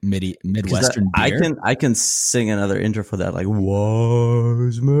like Midwestern beer. I can sing another intro for that, like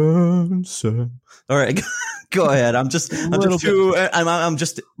Wise Man Sam. All right, go ahead. I'm just too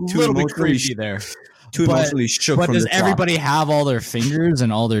little bit creepy there. Too emotionally shook. But from does the top. everybody have all their fingers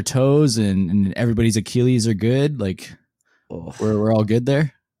and all their toes and everybody's Achilles are good? Like we're all good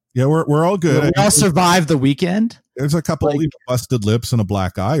there. Yeah, we're all good. We all survived the weekend. There's a couple of busted lips and a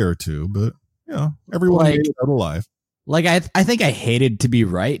black eye or two, but everyone made it out alive. Like I think I hated to be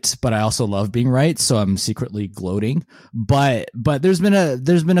right, but I also love being right, so I'm secretly gloating. But there's been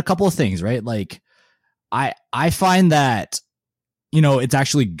a couple of things, right? Like I find that it's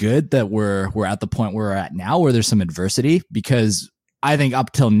actually good that we're at the point where we're at now, where there's some adversity, because I think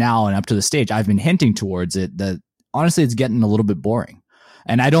up till now and up to the stage, I've been hinting towards it that honestly it's getting a little bit boring.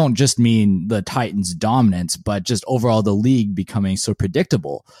 And I don't just mean the Titans' dominance, but just overall the league becoming so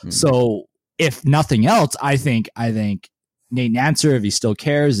predictable. Mm-hmm. So if nothing else, I think Nate Nancer, if he still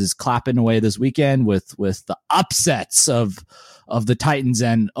cares, is clapping away this weekend with the upsets of the Titans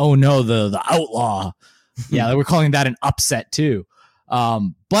and the Outlaw. Yeah, we're calling that an upset too.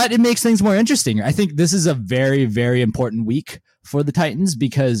 But it makes things more interesting. I think this is a very, very important week for the Titans,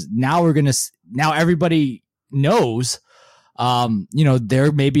 because now everybody knows,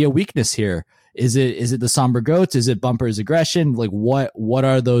 there may be a weakness here. Is it the somber goats? Is it Bumper's aggression? Like what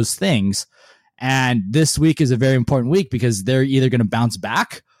are those things? And this week is a very important week because they're either going to bounce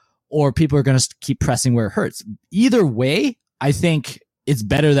back or people are going to keep pressing where it hurts. Either way, I think it's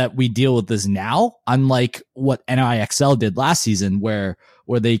better that we deal with this now, unlike what NIXL did last season, where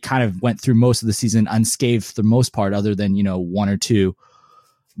they kind of went through most of the season unscathed for the most part, other than, one or two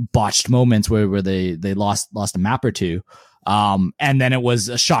botched moments where they lost a map or two. And then it was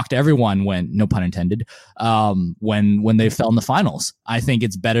a shock to everyone when, no pun intended, when they fell in the finals. I think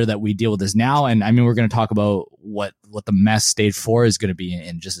it's better that we deal with this now. And I mean, we're going to talk about what the mess stage 4 is going to be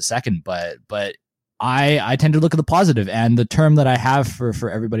in just a second, but I tend to look at the positive, and the term that I have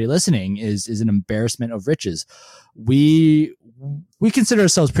for everybody listening is an embarrassment of riches. We consider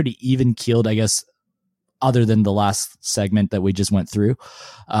ourselves pretty even keeled, I guess, other than the last segment that we just went through,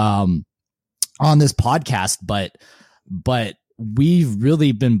 on this podcast, but we've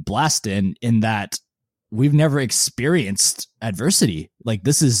really been blessed in that we've never experienced adversity. Like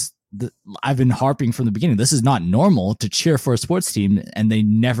I've been harping from the beginning. This is not normal to cheer for a sports team and they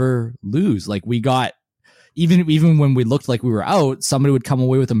never lose. Like we got, even when we looked like we were out, somebody would come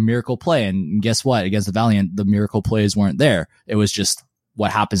away with a miracle play. And guess what? Against the Valiant, the miracle plays weren't there. It was just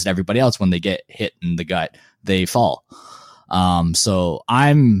what happens to everybody else when they get hit in the gut, they fall. So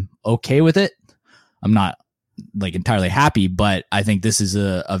I'm okay with it. I'm not like entirely happy, but I think this is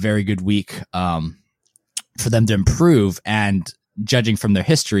a very good week for them to improve. And judging from their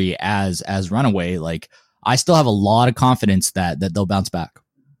history as Runaway, like I still have a lot of confidence that they'll bounce back.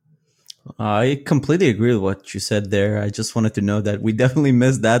 I completely agree with what you said there. I just wanted to know that we definitely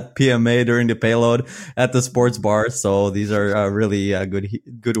missed that PMA during the payload at the sports bar. So these are really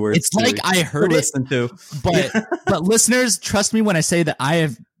good words. It's like I heard it, but listeners, trust me when I say that I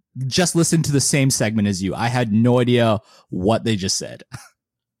have just listened to the same segment as you. I had no idea what they just said.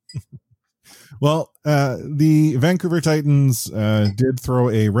 Well, the Vancouver Titans did throw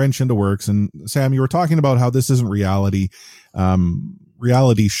a wrench into works. And Sam, you were talking about how this isn't reality.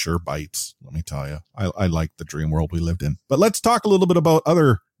 Reality sure bites, let me tell you. I like the dream world we lived in. But let's talk a little bit about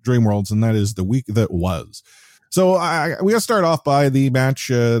other dream worlds, and that is the week that was. So we got to start off by the match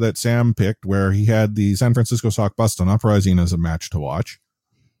that Sam picked, where he had the San Francisco Sock Boston Uprising as a match to watch.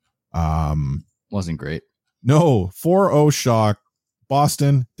 Wasn't great. No, 4-0 shock.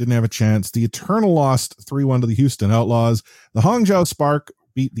 Boston didn't have a chance. The Eternal lost 3-1 to the Houston Outlaws. The Hangzhou Spark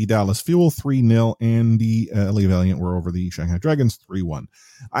beat the Dallas Fuel 3-0, and the LA Valiant were over the Shanghai Dragons 3-1.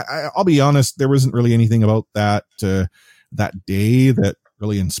 I'll be honest, there wasn't really anything about that day that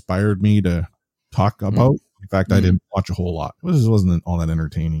really inspired me to talk about. In fact, I didn't watch a whole lot. This wasn't all that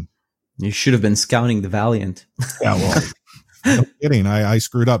entertaining. You should have been scouting the Valiant. Yeah, well, no kidding. I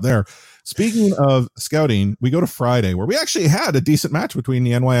screwed up there. Speaking of scouting, we go to Friday, where we actually had a decent match between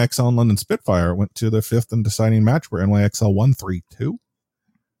the NYXL and London Spitfire. It went to the fifth and deciding match where NYXL won 3-2.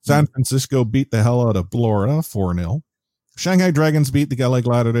 San Francisco beat the hell out of Florida 4-0. Shanghai Dragons beat the LA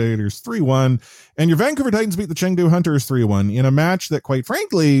Gladiators 3-1. And your Vancouver Titans beat the Chengdu Hunters 3-1 in a match that, quite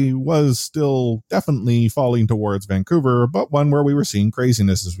frankly, was still definitely falling towards Vancouver, but one where we were seeing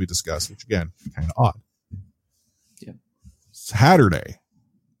craziness, as we discussed, which, again, kind of odd. Yeah. Saturday,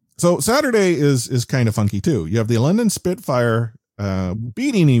 So Saturday is kind of funky too. You have the London Spitfire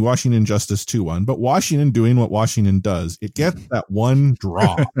beating the Washington Justice 2-1, but Washington doing what Washington does. It gets that one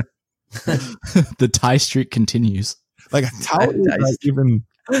draw. The tie streak continues. Like, how is that even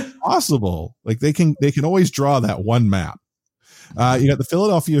possible? Like, they can always draw that one map. You got the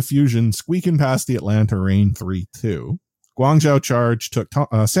Philadelphia Fusion squeaking past the Atlanta Reign 3-2. Guangzhou Charge took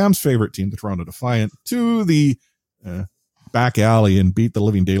Sam's favorite team, the Toronto Defiant, to the back alley and beat the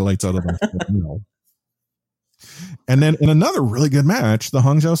living daylights out of them. And then in another really good match, the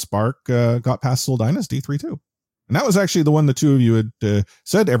Hangzhou Spark got past Seoul Dynasty 3-2. And that was actually the one the two of you had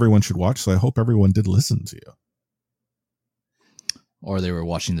said everyone should watch, so I hope everyone did listen to you. Or they were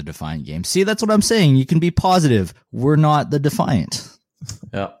watching the Defiant game. See, that's what I'm saying. You can be positive. We're not the Defiant.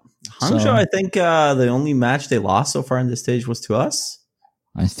 Yeah. Hangzhou, I think the only match they lost so far in this stage was to us.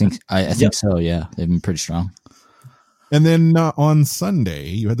 I think so, yeah. They've been pretty strong. And then on Sunday,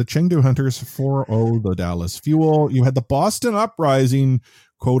 you had the Chengdu Hunters 4-0 the Dallas Fuel. You had the Boston Uprising,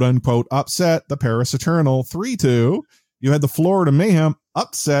 quote-unquote, upset the Paris Eternal 3-2. You had the Florida Mayhem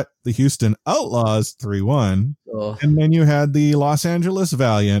upset the Houston Outlaws 3-1. Oh. And then you had the Los Angeles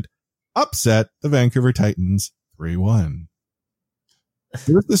Valiant upset the Vancouver Titans 3-1.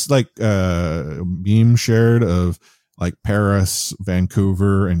 There was this meme shared of like Paris,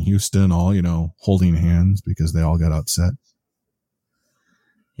 Vancouver, and Houston all, holding hands because they all got upset.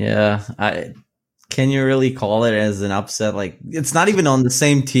 Yeah. Can you really call it as an upset? Like, it's not even on the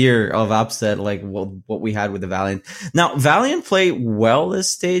same tier of upset like what we had with the Valiant. Now, Valiant played well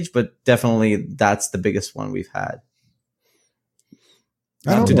this stage, but definitely that's the biggest one we've had.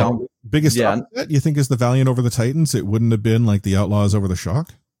 I don't know. Biggest upset you think is the Valiant over the Titans? It wouldn't have been like the Outlaws over the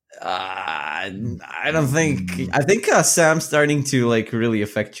Shock? I don't think. I think Sam's starting to like really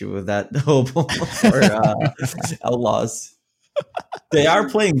affect you with that hope for Outlaws. They are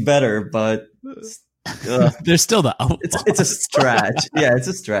playing better, but they're still the Outlaws. It's a stretch. Yeah, it's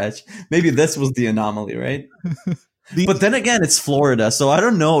a stretch. Maybe this was the anomaly, right? But then again, it's Florida, so I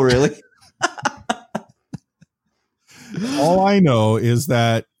don't know really. All I know is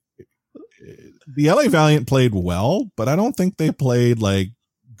that the LA Valiant played well, but I don't think they played like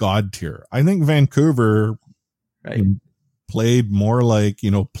God tier. I think Vancouver played more like,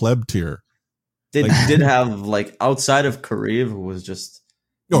 pleb tier. They did have like outside of Kareev, who was just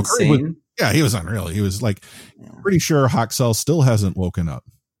insane. He was unreal. He was like, pretty sure Hoxell still hasn't woken up.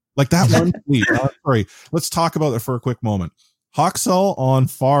 Like that one tweet. Sorry, let's talk about it for a quick moment. Hoxell on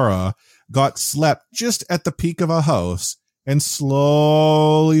Farah got slept just at the peak of a house and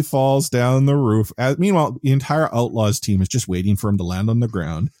slowly falls down the roof. Meanwhile, the entire Outlaws team is just waiting for him to land on the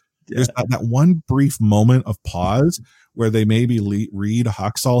ground. Yeah. There's that one brief moment of pause where they maybe read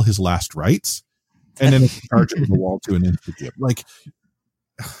Hoxell his last rites, and then it's charging the wall to an institute. Like,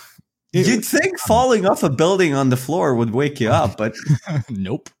 you'd think falling off a building on the floor would wake you up, but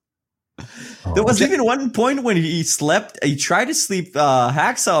nope. There was even one point when he slept. He tried to sleep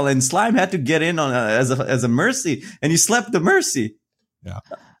Hacksaw, and Slime had to get in on as a mercy, and he slept the mercy. Yeah,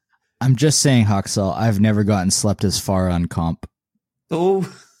 I'm just saying, Hacksaw. I've never gotten slept as far on comp. Well,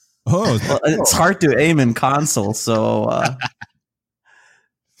 it's hard to aim in console, so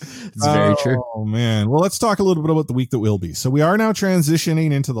it's very true. Oh man. Well, let's talk a little bit about the week that will be. So we are now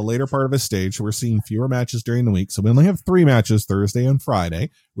transitioning into the later part of a stage. So we're seeing fewer matches during the week. So we only have 3 matches Thursday and Friday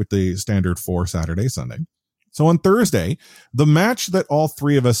with the standard 4 Saturday, Sunday. So on Thursday, the match that all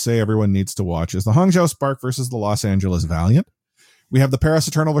 3 of us say everyone needs to watch is the Hangzhou Spark versus the Los Angeles Valiant. We have the Paris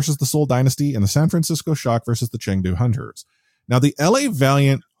Eternal versus the Seoul Dynasty and the San Francisco Shock versus the Chengdu Hunters. Now the LA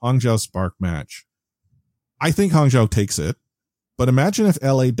Valiant Hangzhou Spark match, I think Hangzhou takes it. But imagine if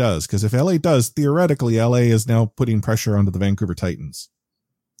LA does, because if LA does, theoretically, LA is now putting pressure onto the Vancouver Titans.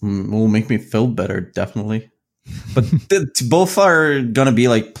 Will make me feel better, definitely. But both are going to be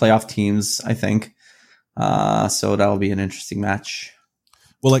like playoff teams, I think. So that'll be an interesting match.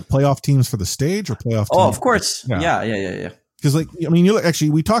 Well, like playoff teams for the stage or playoff teams? Oh, of course. Yeah. Because,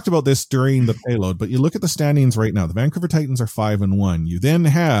 we talked about this during the payload, but you look at the standings right now. The Vancouver Titans are 5-1. You then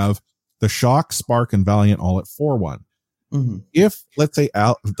have the Shock, Spark, and Valiant all at 4-1. Mm-hmm. If, let's say,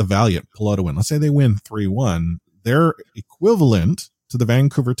 the Valiant pull out a win, let's say they win 3-1, they're equivalent to the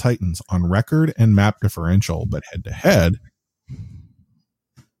Vancouver Titans on record and map differential, but head-to-head.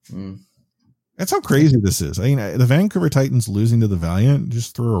 That's how crazy this is. I mean, the Vancouver Titans losing to the Valiant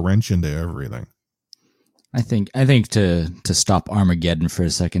just threw a wrench into everything. I think to stop Armageddon for a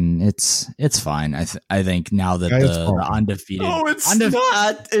second, it's fine. I think now that the undefeated. No, it's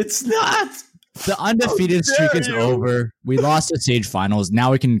not. It's not. The undefeated streak is over. We lost the stage finals.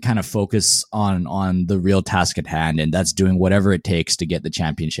 Now we can kind of focus on the real task at hand, and that's doing whatever it takes to get the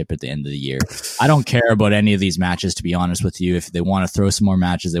championship at the end of the year. I don't care about any of these matches, to be honest with you. If they want to throw some more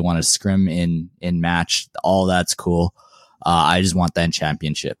matches, they want to scrim in match, all that's cool. I just want that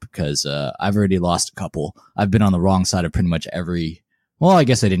championship because I've already lost a couple. I've been on the wrong side of pretty much every. Well, I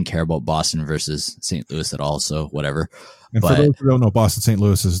guess I didn't care about Boston versus St. Louis at all, so whatever. And for those who don't know, Boston St.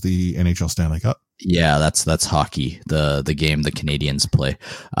 Louis is the NHL Stanley Cup. Yeah, that's hockey, the game the Canadians play.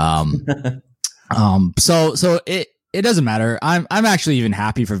 So it doesn't matter. I'm actually even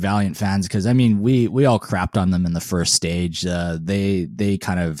happy for Valiant fans because I mean we all crapped on them in the first stage. They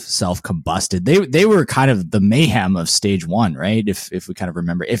kind of self-combusted. They were kind of the mayhem of stage one, right? If we kind of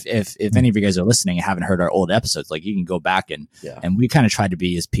remember, if any of you guys are listening and haven't heard our old episodes, like you can go back and we kind of tried to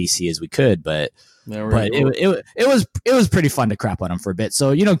be as PC as we could, but it was pretty fun to crap on them for a bit.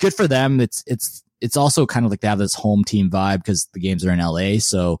 So good for them. It's also kind of like they have this home team vibe because the games are in LA.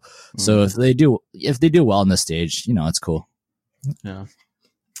 So if they do well in this stage, it's cool. Yeah.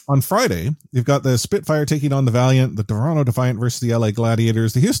 On Friday, you've got the Spitfire taking on the Valiant, the Toronto Defiant versus the LA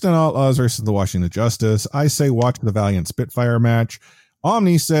Gladiators, the Houston Outlaws versus the Washington Justice. I say watch the Valiant Spitfire match.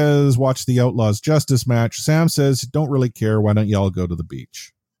 Omni says watch the Outlaws Justice match. Sam says don't really care. Why don't y'all go to the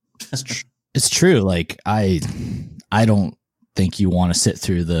beach? It's true. Like I don't think you want to sit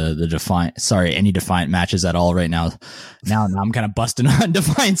through any Defiant matches at all right now. Now I'm kind of busting on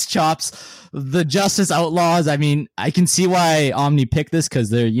Defiant's chops. The Justice Outlaws, I mean, I can see why Omni picked this because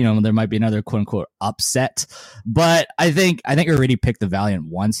there might be another quote unquote upset. But I think I already picked the Valiant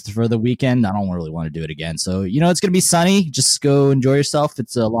once for the weekend. I don't really want to do it again. So, it's gonna be sunny. Just go enjoy yourself.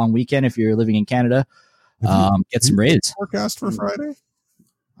 It's a long weekend if you're living in Canada. Get some raids. Forecast for Friday?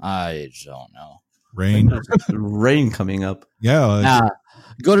 I don't know. Rain coming up. Yeah.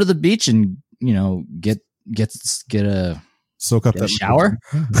 Go to the beach and get a soak up that shower.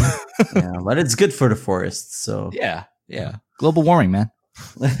 Yeah, but it's good for the forests. So yeah. Global warming, man.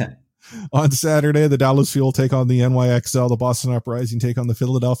 On Saturday, the Dallas Fuel take on the NYXL, the Boston Uprising take on the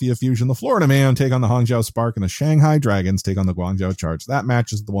Philadelphia Fusion, the Florida Man take on the Hangzhou Spark, and the Shanghai Dragons take on the Guangzhou Charge. That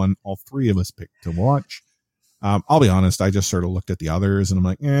match is the one all three of us picked to watch. I'll be honest, I just sort of looked at the others and I'm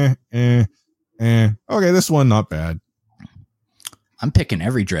like, okay, this one not bad. I'm picking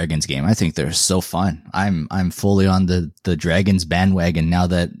every Dragons game. I think they're so fun. I'm fully on the Dragons bandwagon now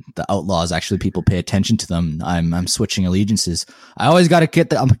that the Outlaws actually people pay attention to them. I'm switching allegiances. I always got to get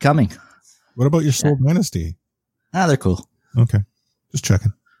the up and coming. What about your Seoul Dynasty? They're cool. Okay, just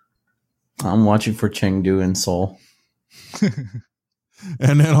checking. I'm watching for Chengdu and Seoul.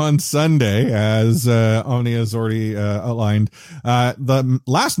 And then on Sunday, as Omni has already outlined, the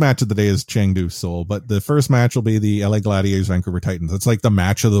last match of the day is Chengdu Seoul, but the first match will be the LA Gladiators Vancouver Titans. It's like the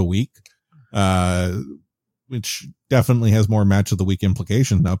match of the week, which definitely has more match of the week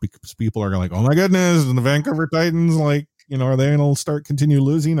implications now because people are like, oh my goodness, and the Vancouver Titans, are they going to continue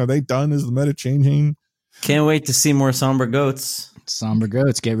losing? Are they done? Is the meta changing? Can't wait to see more Somber Goats. Somber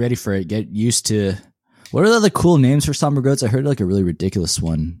Goats, get ready for it. Get used to. What are the other cool names for Somber Goats? I heard like a really ridiculous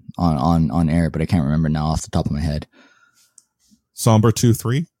one on air, but I can't remember now off the top of my head. Somber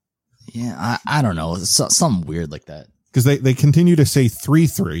 2-3? Yeah, I don't know. It's something weird like that. Because they continue to say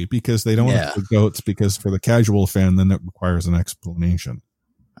 3-3 because they don't have the goats because for the casual fan, then it requires an explanation.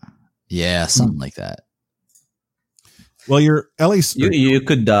 Yeah, something like that. Well, your LA... You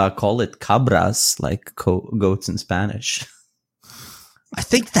could call it cabras, like goats in Spanish. I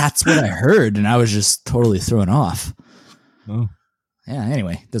think that's what I heard, and I was just totally thrown off. Oh. Yeah,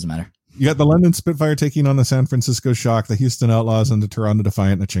 anyway, doesn't matter. You got the London Spitfire taking on the San Francisco Shock, the Houston Outlaws, and the Toronto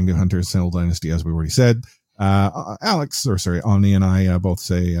Defiant, and the Chengdu Hunters, Seoul Dynasty, as we already said. Omni and I both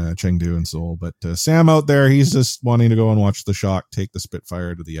say Chengdu and Seoul, but Sam out there, he's just wanting to go and watch the Shock take the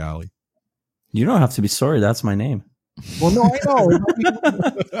Spitfire to the alley. You don't have to be sorry. That's my name. Well, no, I know.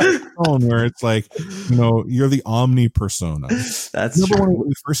 Where it's like, you're the Omni persona. That's true. When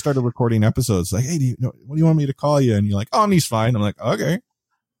we first started recording episodes, like, hey, what do you want me to call you? And you're like, Omni's fine. I'm like, okay.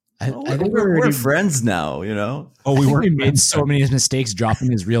 We're friends now, Oh, we made so many mistakes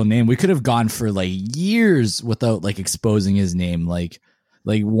dropping his real name. We could have gone for like years without like exposing his name. Like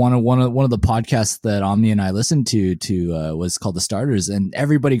one of the podcasts that Omni and I listened to was called The Starters, and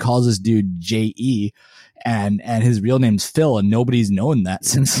everybody calls this dude J.E. and his real name's Phil, and nobody's known that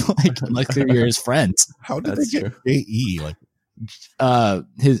since like 3 years friends. How did they get J.E.?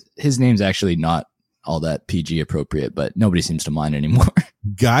 His name's actually not all that PG appropriate, but nobody seems to mind anymore.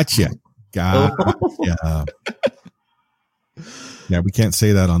 Gotcha. Yeah, we can't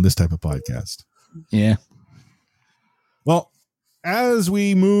say that on this type of podcast. Yeah. Well, As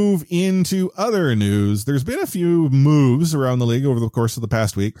we move into other news, there's been a few moves around the league over the course of the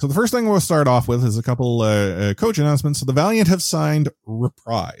past week. So the first thing we'll start off with is a couple coach announcements. So the Valiant have signed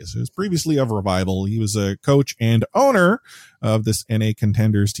Reprise, who was previously of Revival. He was a coach and owner of this NA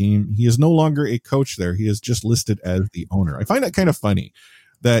Contenders team. He is no longer a coach there. He is just listed as the owner. I find that kind of funny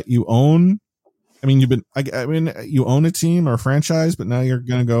that you own. I mean, you own a team or a franchise, but now you're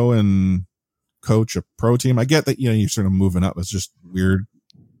going to go and coach a pro team. I get that, you're sort of moving up. It's just weird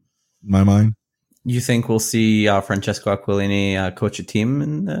in my mind. You think we'll see Francesco Aquilini coach a team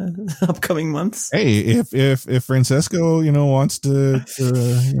in the upcoming months? Hey, if Francesco, wants to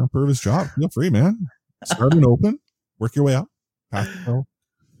prove his job, feel free, man. Start an open, work your way up.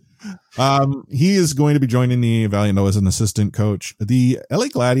 He is going to be joining the Valiant as an assistant coach. The LA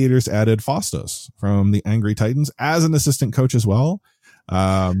Gladiators added Fastos from the Angry Titans as an assistant coach as well.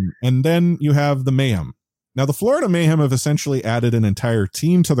 And then you have the Mayhem. Now, the Florida Mayhem have essentially added an entire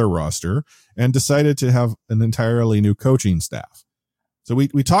team to their roster and decided to have an entirely new coaching staff. So we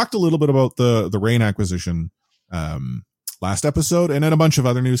talked a little bit about the Rain acquisition last episode, and then a bunch of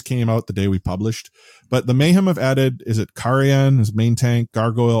other news came out the day we published. But the Mayhem have added, is it Karian, his main tank,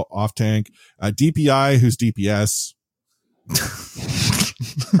 Gargoyle, off tank, DPI, who's DPS.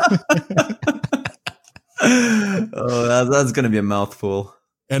 Oh, that's going to be a mouthful.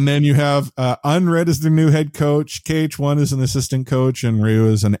 And then you have Unred as their new head coach, KH1 is an assistant coach, and Ryu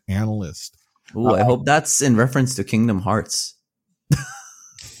is an analyst. Ooh, I hope that's in reference to Kingdom Hearts.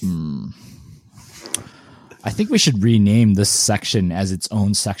 I think we should rename this section as its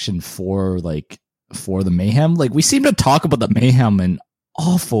own section for the Mayhem. Like, we seem to talk about the Mayhem an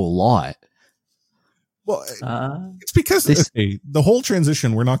awful lot. Well, it's because the whole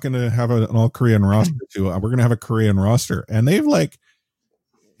transition, we're not going to have an all Korean roster we're going to have a Korean roster, and they've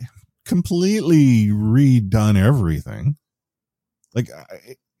completely redone everything.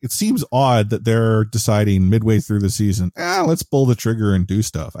 It seems odd that they're deciding midway through the season, let's pull the trigger and do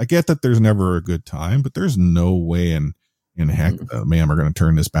stuff. I get that there's never a good time, but there's no way in heck the Mayhem are going to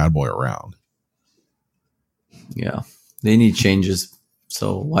turn this bad boy around. Yeah, they need changes.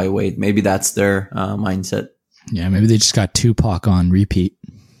 So why wait? Maybe that's their mindset. Yeah, maybe they just got Tupac on repeat.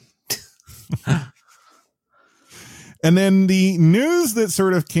 And then the news that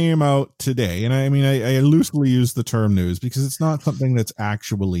sort of came out today, and I mean, I loosely use the term news because it's not something that's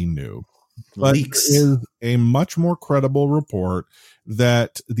actually new, but Leaks. it is a much more credible report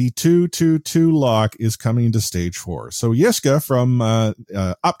that the 222 lock is coming to stage 4. So Yiska from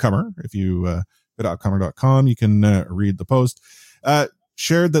Upcomer, if you go to upcomer.com, you can read the post,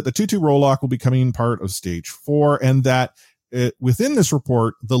 shared that the 2-2 roll lock will be coming part of stage 4, and that within this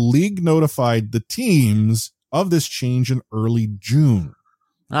report, the league notified the teams of this change in early June.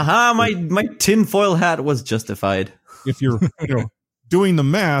 Aha, my tinfoil hat was justified. If you're doing the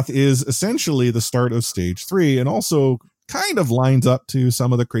math, is essentially the start of stage 3, and also kind of lines up to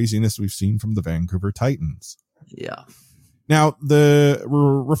some of the craziness we've seen from the Vancouver Titans. Yeah. Now, the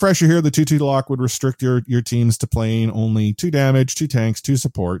refresher here, the 2-2 lock would restrict your teams to playing only 2 damage, 2 tanks, 2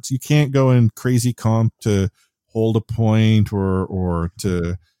 supports. You can't go in crazy comp to hold a point or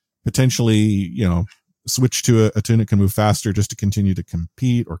to potentially, switch to a tune that can move faster just to continue to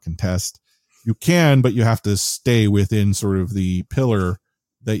compete or contest. You can, but you have to stay within sort of the pillar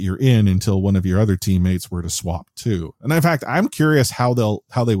that you're in until one of your other teammates were to swap to. And in fact, I'm curious how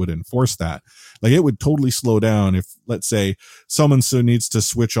they would enforce that. Like, it would totally slow down if, let's say, someone needs to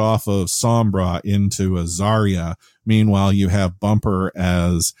switch off of Sombra into a Zarya. Meanwhile, you have Bumper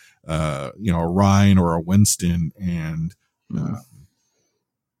as, a Ryan or a Winston, and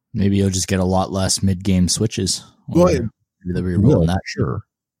maybe you'll just get a lot less mid-game switches. Well, sure.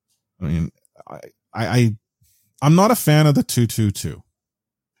 I mean, I'm not a fan of the 2-2-2.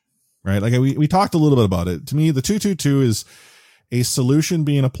 Right? Like, we talked a little bit about it. To me, the 2-2-2 is a solution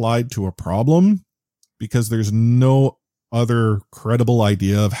being applied to a problem because there's no other credible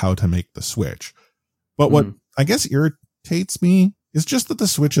idea of how to make the switch. But what I guess irritates me is just that the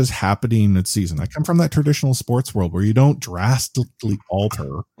switch is happening mid-season. I come from that traditional sports world where you don't drastically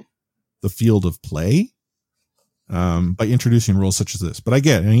alter the field of play by introducing rules such as this. But I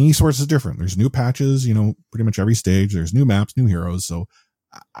get it. And esports is different. There's new patches, pretty much every stage. There's new maps, new heroes. So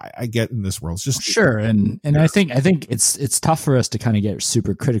I get in this world. It's just sure. And I think it's tough for us to kind of get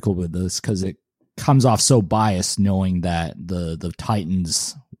super critical with this because it comes off so biased, knowing that the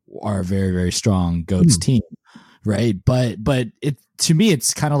Titans are a very, very strong GOATS team. Right. But it, to me,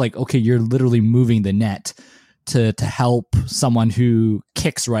 it's kind of like, okay, you're literally moving the net to help someone who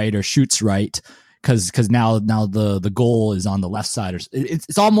kicks right or shoots right. Cause now the goal is on the left side, or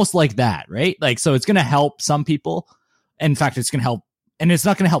it's almost like that. Right. Like, so it's going to help some people in fact, it's going to help, and it's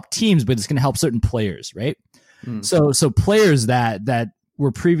not going to help teams, but it's going to help certain players, right? So players that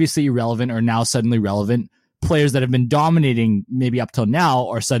were previously irrelevant are now suddenly relevant. Players that have been dominating maybe up till now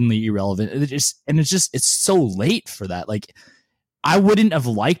are suddenly irrelevant. It's so late for that. Like, I wouldn't have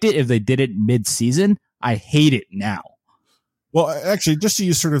liked it if they did it mid-season. I hate it now. Well, actually, just to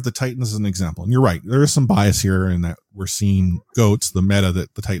use sort of the Titans as an example, and you're right, there is some bias here in that we're seeing GOATs, the meta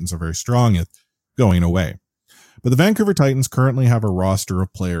that the Titans are very strong at, going away. But the Vancouver Titans currently have a roster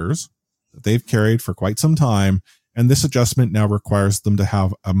of players that they've carried for quite some time, and this adjustment now requires them to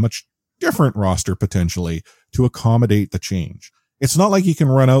have a much different roster potentially to accommodate the change. It's not like you can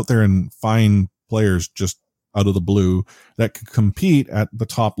run out there and find players just out of the blue that can compete at the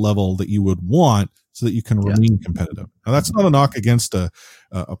top level that you would want so that you can remain competitive. Now, that's not a knock against a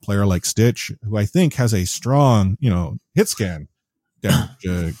player like Stitch, who I think has a strong, hit scan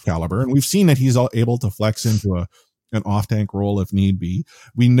damage caliber. And we've seen that he's able to flex into an off-tank role if need be.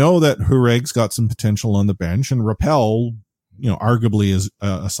 We know that Hureg's got some potential on the bench, and Rappel, arguably is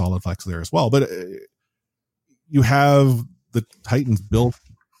a solid flex there as well. But you have the Titans built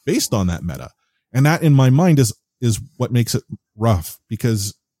based on that meta. And that, in my mind, is what makes it rough,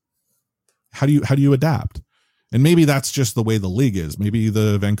 because how do you adapt? And maybe that's just the way the league is. Maybe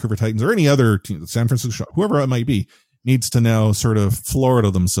the Vancouver Titans or any other team, San Francisco, whoever it might be, needs to now sort of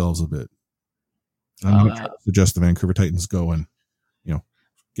Florida themselves a bit. I'm not trying to suggest the Vancouver Titans go and,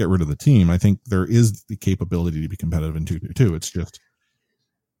 get rid of the team. I think there is the capability to be competitive in 2-2. It's just,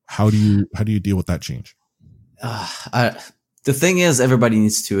 how do you deal with that change? The thing is, everybody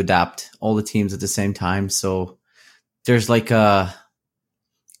needs to adapt, all the teams at the same time. So there's like I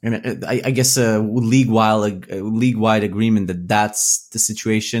guess a league-wide agreement that's the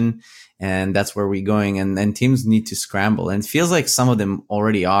situation, and that's where we're going. And teams need to scramble, and it feels like some of them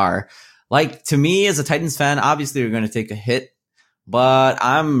already are. Like, to me, as a Titans fan, obviously you're going to take a hit, but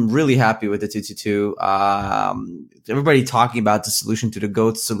I'm really happy with the 2-2. Everybody talking about the solution to the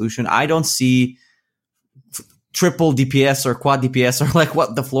GOAT solution. I don't see triple DPS or quad DPS, or like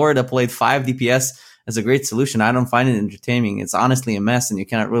what the Florida played 5 DPS as a great solution. I don't find it entertaining. It's honestly a mess, and you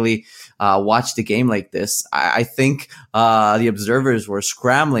cannot really watch the game like this. I think the observers were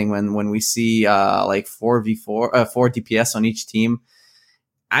scrambling when we see like 4 DPS on each team.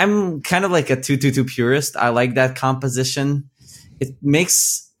 I'm kind of like a 2-2-2 purist. I like that composition. It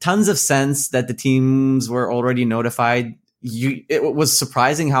makes tons of sense that the teams were already notified. It was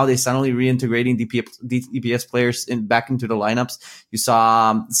surprising how they suddenly reintegrating DPS players back into the lineups. You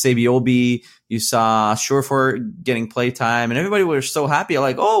saw Sabiobi, you saw Surefour getting playtime, and everybody was so happy.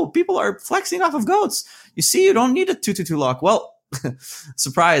 Like, oh, people are flexing off of GOATs. You see, you don't need a 2-2-2 lock. Well,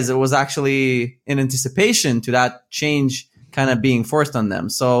 surprise, it was actually in anticipation to that change kind of being forced on them.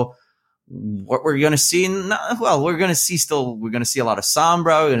 So what we're going to see, we're going to see a lot of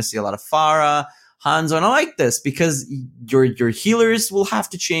Sombra, we're going to see a lot of Pharah, Hanzo, and I like this because your healers will have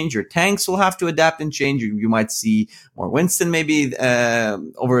to change, your tanks will have to adapt and change. You might see more Winston maybe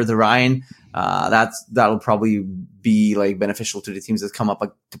over the Rhine. That'll probably be like beneficial to the teams that come up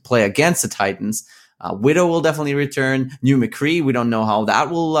to play against the Titans. Widow will definitely return. New McCree, we don't know how that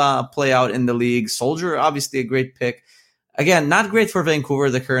will play out in the league. Soldier, obviously a great pick. Again, not great for Vancouver,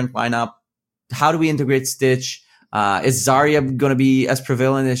 the current lineup. How do we integrate Stitch? Is Zarya going to be as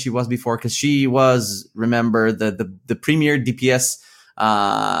prevalent as she was before? Because she was, remember, the premier DPS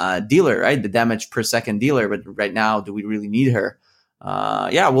dealer, right? The damage per second dealer. But right now, do we really need her?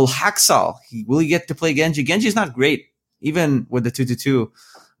 Will Haxall, will he get to play Genji? Genji's not great, even with the 2-2-2.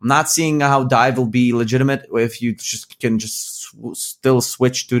 I'm not seeing how dive will be legitimate if you can still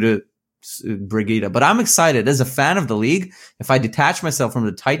switch to the Brigitte. But I'm excited as a fan of the league. If I detach myself from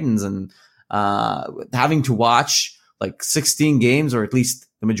the Titans and having to watch like 16 games, or at least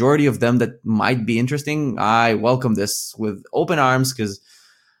the majority of them that might be interesting, I welcome this with open arms because,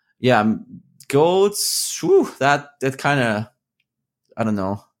 GOATs, that kind of, I don't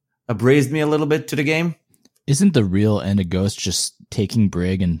know, abrased me a little bit to the game. Isn't the real end of Ghost just taking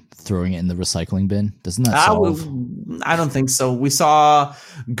Brig and throwing it in the recycling bin? Doesn't that solve? I don't think so. We saw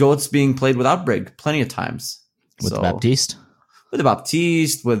GOATs being played without Brig plenty of times. With Baptiste? With the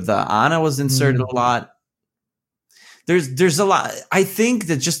Baptiste, with Ana was inserted a lot. There's a lot. I think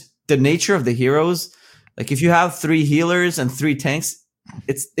that just the nature of the heroes, like if you have 3 healers and 3 tanks,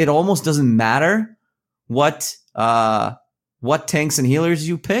 it almost doesn't matter what tanks and healers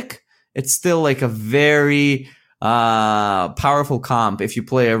you pick. It's still like a very powerful comp if you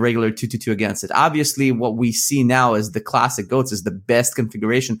play a regular 2-2-2 against it. Obviously, what we see now is the classic GOATs is the best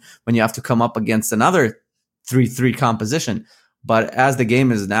configuration when you have to come up against another 3-3 composition. But as the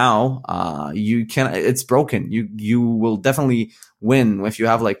game is now, it's broken. You will definitely win if you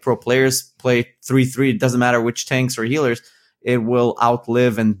have like pro players play 3-3. It doesn't matter which tanks or healers. It will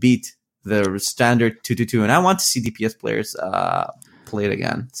outlive and beat the standard 2-2-2. And I want to see DPS players play it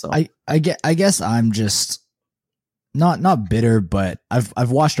again. So I guess I'm just not bitter, but I've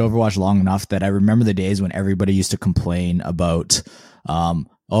watched Overwatch long enough that I remember the days when everybody used to complain about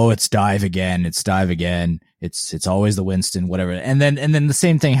it's dive again, it's always the Winston, whatever. And then the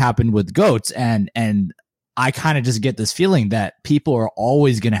same thing happened with GOATs, and I kind of just get this feeling that people are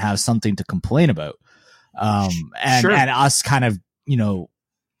always going to have something to complain about. And us kind of,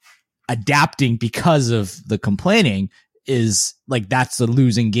 adapting because of the complaining is like, that's the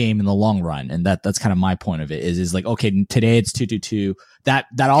losing game in the long run. And that's kind of my point of it is like, okay, today it's 2-2-2. That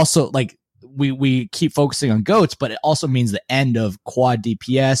also, like, we keep focusing on GOATs, but it also means the end of quad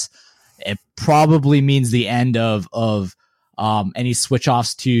DPS. It probably means the end of any switch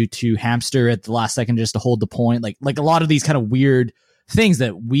offs to hamster at the last second just to hold the point. Like a lot of these kind of weird things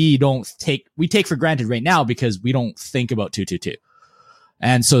that we take for granted right now because we don't think about 2-2-2.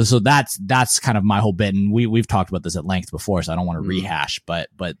 And so that's kind of my whole bit. And we've talked about this at length before, so I don't want to rehash, but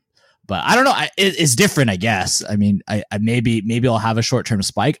I don't know. It's different, I guess. I mean, I maybe I'll have a short-term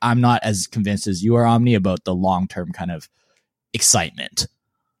spike. I'm not as convinced as you are, Omni, about the long-term kind of excitement.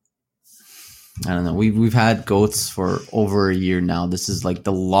 I don't know. We've had GOATs for over a year now. This is like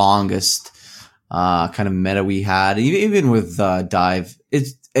the longest kind of meta we had. Even with Dive,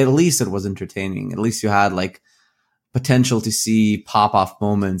 at least it was entertaining. At least you had like potential to see pop-off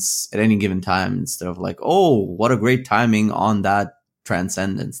moments at any given time instead of like, oh, what a great timing on that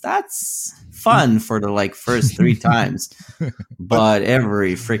Transcendence. That's fun for the like first 3 times. But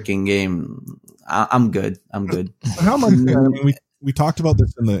every freaking game, I'm good. How much? I mean, we talked about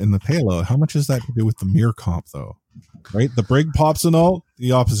this in the payload. How much is that to do with the mirror comp though? Right, the Brig pops and all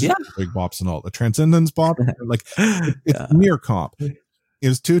the opposite. Of Brig pops and all the Transcendence pop. Like it's mirror comp.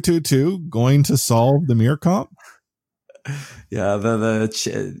 Is 2-2-2 going to solve the mirror comp? Yeah,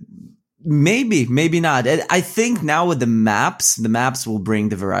 maybe not. I think now with the maps will bring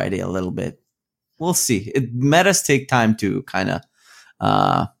the variety a little bit. We'll see. Metas take time to kind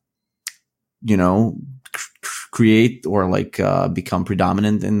of, create or like become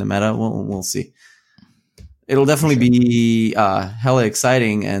predominant in the meta. We'll see. It'll definitely be hella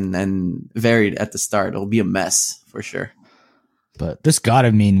exciting and varied at the start. It'll be a mess for sure. But this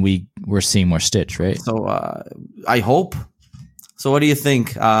gotta mean we're seeing more Stitch, right? So I hope. So what do you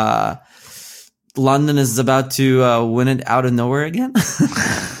think? London is about to win it out of nowhere again?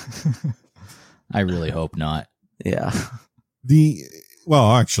 I really hope not. Yeah.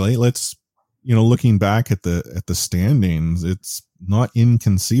 Actually, let's looking back at the standings, it's not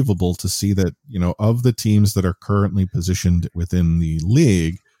inconceivable to see that of the teams that are currently positioned within the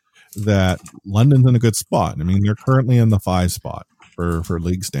league, that London's in a good spot. I mean, they're currently in the 5 spot for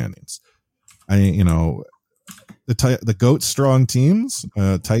league standings. The GOAT strong teams,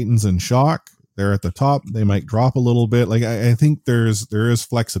 Titans and Shock, they're at the top. They might drop a little bit. Like I think there is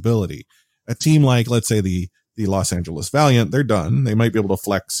flexibility. A team like, let's say the Los Angeles Valiant, they're done. They might be able to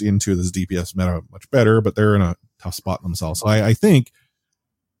flex into this DPS meta much better, but they're in a tough spot themselves. So I think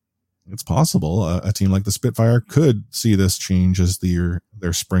it's possible a team like the Spitfire could see this change as their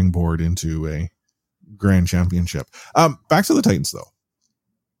springboard into a grand championship. Back to the Titans though.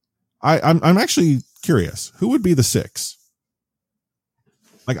 I'm actually curious, who would be the 6?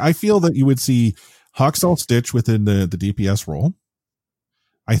 Like, I feel that you would see Huxall Stitch within the DPS role.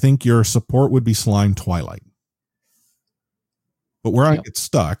 I think your support would be Slime Twilight. But where I get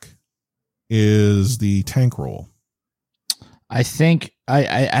stuck is the tank role. I think I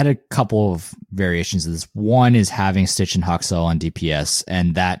had a couple of variations of this. One is having Stitch and Huxall on DPS,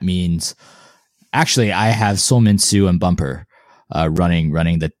 and that means actually I have Solminsu and Bumper running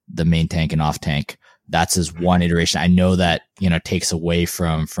the main tank and off tank. That's as one iteration. I know that takes away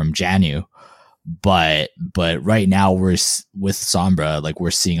from Janu, but right now with Sombra, like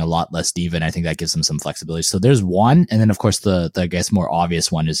we're seeing a lot less D.Va, and I think that gives them some flexibility. So there's one, and then of course the I guess more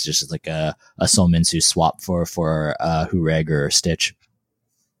obvious one is just like a Solminsu swap for Hureg or Stitch.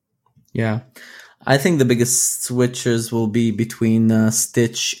 Yeah, I think the biggest switches will be between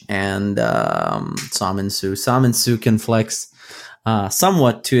Stitch and Solminsu. Solminsu can flex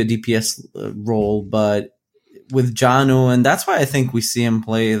somewhat to a DPS role, but with Janu, and that's why I think we see him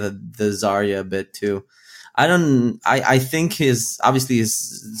play the Zarya a bit too. I think his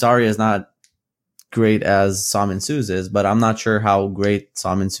Zarya is not great as Solminsu's is, but I'm not sure how great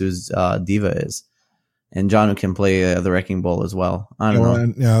Solminsu's D.Va is. and Janu can play the Wrecking Ball as well. I don't know.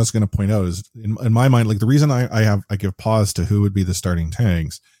 And, yeah, I was going to point out is in my mind, like the reason I give pause to who would be the starting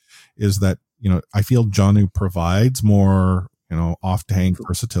tanks is that, I feel Janu provides more, off tank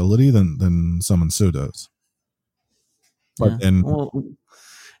versatility than Summon Su does. But then,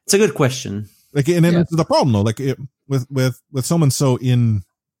 it's a good question. Like, and then the problem though, like with Summon Su in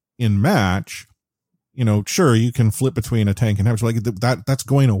match, sure you can flip between a tank and average, like that's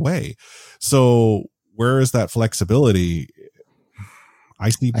going away. So where is that flexibility? I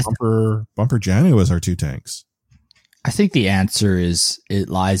see Bumper Janu as our two tanks. I think the answer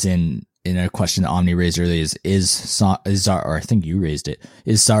lies in a question that Omni raised earlier is Zara, or I think you raised it,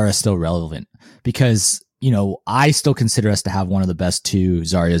 is Zara still relevant? Because, I still consider us to have one of the best two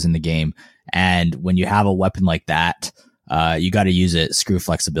Zaryas in the game. And when you have a weapon like that, you got to use it. Screw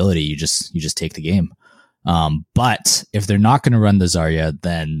flexibility. You just take the game. But if they're not going to run the Zarya,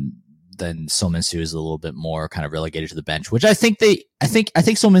 then Sominsu is a little bit more kind of relegated to the bench, which I think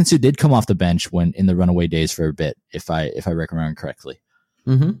Sominsu did come off the bench when in the runaway days for a bit, if I remember correctly.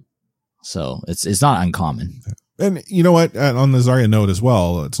 Mm-hmm. So it's not uncommon. And you know what? On the Zarya note as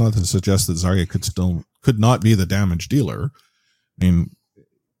well, it's not to suggest that Zarya could not be the damage dealer. I mean,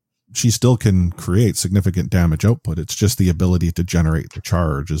 she still can create significant damage output. It's just the ability to generate the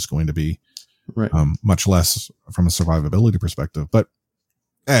charge is going to be much less from a survivability perspective. But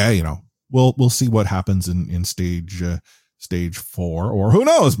we'll see what happens in stage 4, or who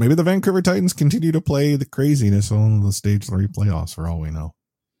knows? Maybe the Vancouver Titans continue to play the craziness on the stage 3 playoffs for all we know.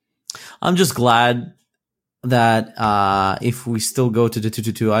 I'm just glad that if we still go to the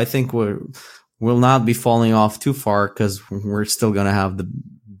 2-2-2, I think we'll not be falling off too far because we're still going to have the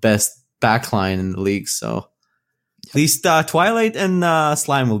best backline in the league. So at least Twilight and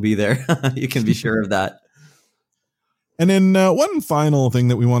Slime will be there. You can be sure of that. And then one final thing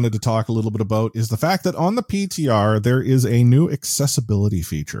that we wanted to talk a little bit about is the fact that on the PTR, there is a new accessibility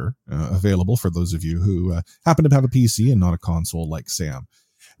feature available for those of you who happen to have a PC and not a console like Sam.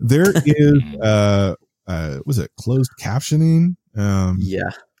 There is, was it closed captioning?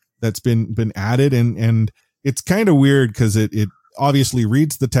 That's been added, and it's kind of weird because it obviously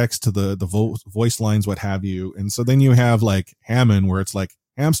reads the text to the voice lines, what have you. And so then you have like Hammond where it's like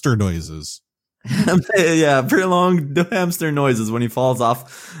hamster noises. Yeah, pretty long hamster noises when he falls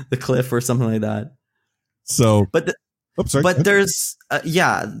off the cliff or something like that. So, but there's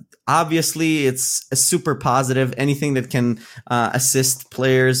obviously it's a super positive. Anything that can assist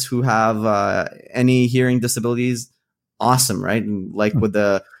players who have any hearing disabilities, awesome, right? And like with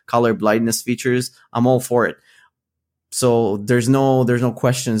the color blindness features, I'm all for it. So there's no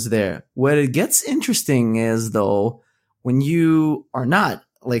questions there. What it gets interesting is though, when you are not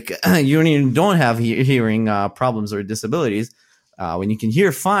like you don't have hearing problems or disabilities, when you can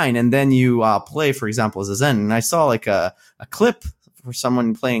hear fine, and then you play, for example, as a Zen. And I saw like a clip for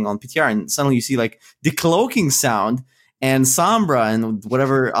someone playing on PTR, and suddenly you see like decloaking sound and Sombra and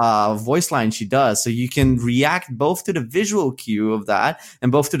whatever voice line she does. So you can react both to the visual cue of that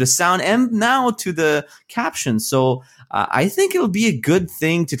and both to the sound and now to the caption. So I think it'll be a good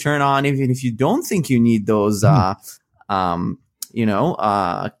thing to turn on even if you don't think you need those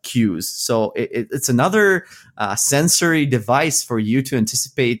cues. So it's another sensory device for you to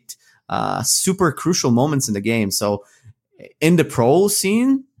anticipate super crucial moments in the game. So in the pro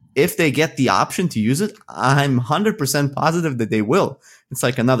scene, if they get the option to use it, I'm 100% positive that they will. It's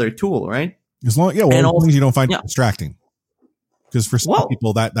like another tool, right? As long as you don't find it distracting. Because for some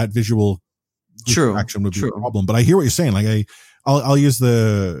people, that visual distraction would be a problem. But I hear what you're saying. Like I'll use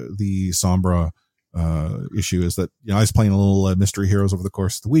the Sombra issue is that I was playing a little Mystery Heroes over the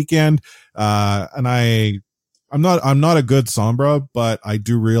course of the weekend, and I'm not a good Sombra, but I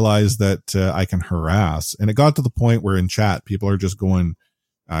do realize that I can harass, and it got to the point where in chat people are just going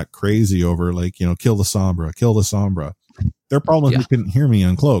crazy over like kill the Sombra. Their problem is they couldn't hear me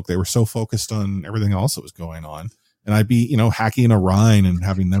uncloak. They were so focused on everything else that was going on, and I'd be hacking a Rhine and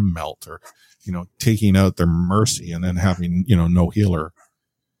having them melt, or taking out their Mercy and then having no healer.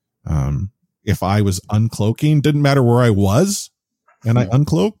 If I was uncloaking, didn't matter where I was, and I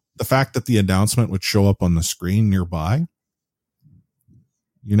uncloaked, the fact that the announcement would show up on the screen nearby,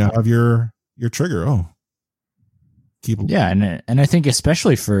 you now have your trigger. Oh, and I think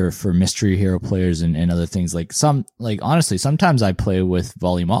especially for Mystery Hero players and other things, honestly, sometimes I play with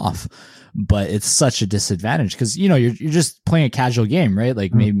volume off, but it's such a disadvantage because you're just playing a casual game, right?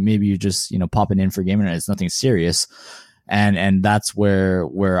 Like maybe you just popping in for gaming and it's nothing serious. And that's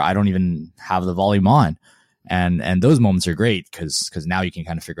where I don't even have the volume on. And those moments are great because now you can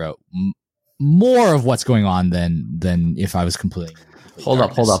kind of figure out more of what's going on than if I was completely Hold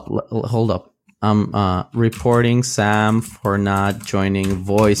up. I'm reporting Sam for not joining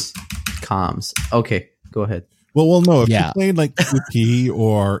voice comms. Okay, go ahead. Well, no. If Yeah. you played like PvP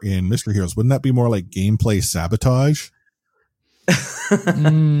or in Mystery Heroes, wouldn't that be more like gameplay sabotage?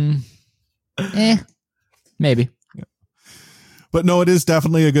 Maybe. But no, it is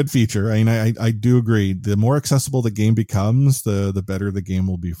definitely a good feature. I mean, I do agree. The more accessible the game becomes, the better the game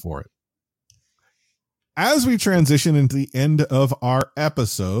will be for it. As we transition into the end of our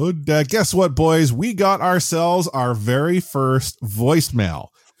episode, guess what, boys? We got ourselves our very first voicemail.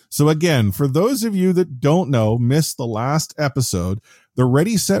 So again, for those of you that don't know, missed the last episode, the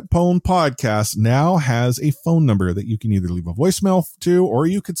Ready Set Pwn podcast now has a phone number that you can either leave a voicemail to, or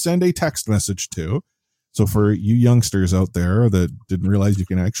you could send a text message to. So for you youngsters out there that didn't realize you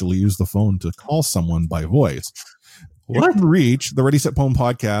can actually use the phone to call someone by voice, you can reach the Ready Set Pwn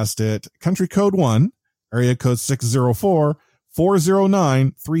podcast at country code 1, area code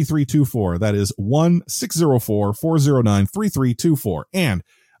 604-409-3324. That is 1-604-409-3324. And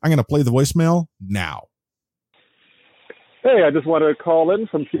I'm going to play the voicemail now. Hey, I just wanted to call in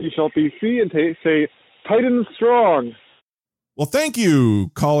from Seashell, BC and say Titans strong. Well, thank you,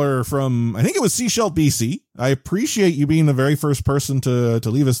 caller from, I think it was Seashell, BC. I appreciate you being the very first person to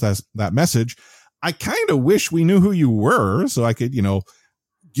leave us that message. I kind of wish we knew who you were so I could,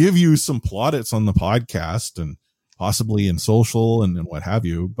 give you some plaudits on the podcast and possibly in social and what have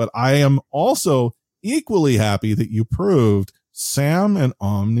you. But I am also equally happy that you proved Sam and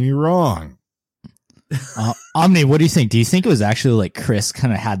Omni wrong. Omni, what do you think? Do you think it was actually like Chris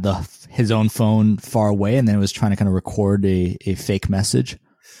kind of had his own phone far away and then was trying to kind of record a fake message?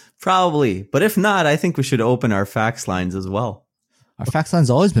 Probably. But if not, I think we should open our fax lines as well. Our fax line's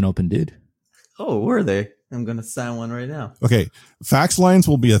always been open, dude. Oh, were they? I'm going to sign one right now. Okay. Fax lines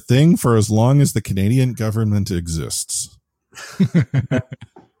will be a thing for as long as the Canadian government exists. If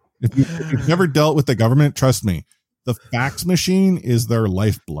you've never dealt with the government, trust me, the fax machine is their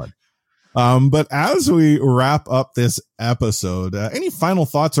lifeblood. But as we wrap up this episode, any final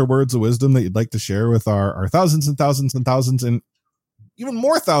thoughts or words of wisdom that you'd like to share with our thousands and thousands and thousands and even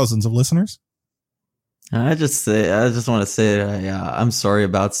more thousands of listeners? I just want to say, I'm sorry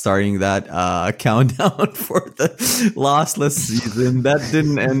about starting that countdown for the lossless season. That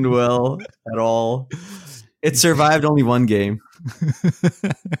didn't end well at all. It survived only one game.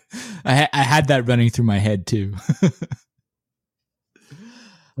 I had that running through my head too.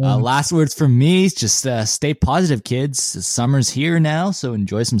 Last words from me, just stay positive, kids. Summer's here now, so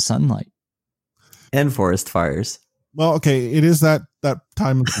enjoy some sunlight. And forest fires. Well, okay, it is that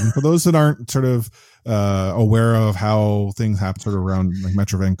time. For those that aren't sort of aware of how things happen sort of around like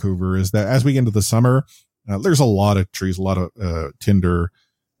Metro Vancouver, is that as we get into the summer, there's a lot of trees, a lot of tinder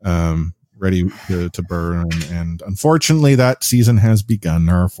ready to burn. And unfortunately, that season has begun.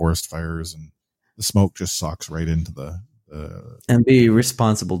 There are forest fires and the smoke just sucks right into the and be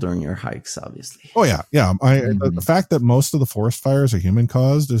responsible during your hikes, obviously. Oh yeah. The fact that most of the forest fires are human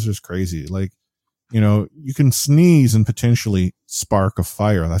caused is just crazy. Like, you can sneeze and potentially spark a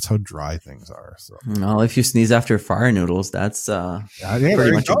fire. That's how dry things are. So, well, if you sneeze after fire noodles, that's there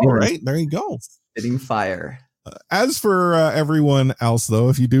you go. Right there you go. Spitting fire. As for everyone else, though,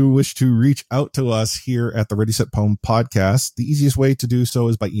 if you do wish to reach out to us here at the Ready Set Pwn podcast, the easiest way to do so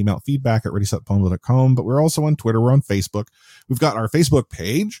is by email feedback@readysetpwn.com. But we're also on Twitter. We're on Facebook. We've got our Facebook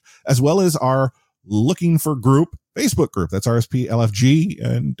page as well as our Looking for Group Facebook group. That's RSP LFG.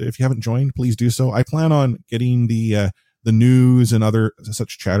 And if you haven't joined, please do so. I plan on getting the news and other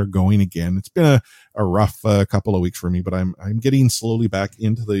such chatter going again. It's been a rough couple of weeks for me, but I'm getting slowly back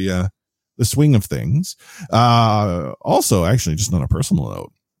into the swing of things. Also, actually, just on a personal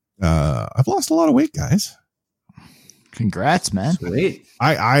note, I've lost a lot of weight, guys. Congrats, man. Sweet.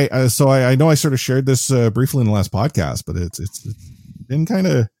 I know I sort of shared this briefly in the last podcast, but it's been kind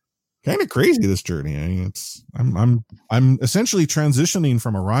of crazy, this journey. I mean, I'm essentially transitioning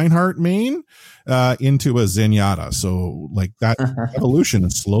from a Reinhardt main into a Zenyatta. So like that evolution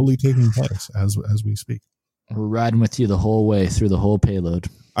is slowly taking place as we speak. We're riding with you the whole way through the whole payload.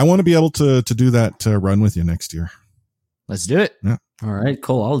 I want to be able to do that run with you next year. Let's do it. Yeah. All right,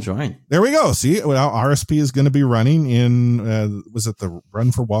 cool. I'll join. There we go. See, well, RSP is going to be running in, was it the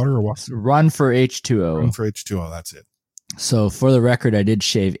Run for Water or what? Run for H2O. Run for H2O. That's it. So for the record, I did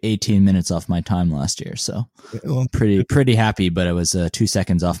shave 18 minutes off my time last year. So pretty happy, but it was 2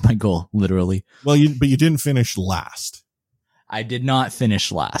 seconds off my goal, literally. Well, but you didn't finish last. I did not finish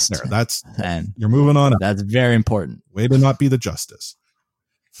last. There, and you're moving on. That's very important. Way to not be the justice.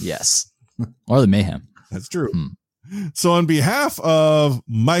 Yes. Or the mayhem. That's true. So on behalf of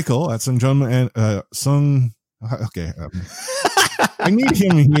Michael, that's Sung, and Sung. Okay. I need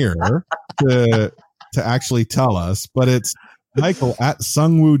him here. to actually tell us, but it's Michael at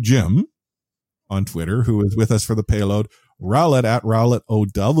Sungwoo Jim on Twitter, who is with us for the payload, Rowlett at Rowlett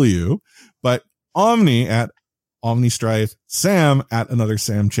OW, but Omni at Omni Strife, Sam at another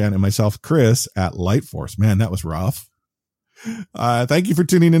Sam Chan, and myself, Chris at Light Force. Man, that was rough. Thank you for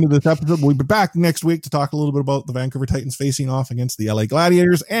tuning into this episode. We'll be back next week to talk a little bit about the Vancouver Titans facing off against the LA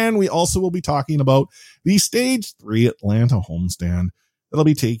Gladiators, and we also will be talking about the Stage 3 Atlanta homestand that'll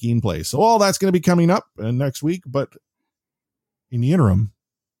be taking place. So all that's going to be coming up next week, but in the interim,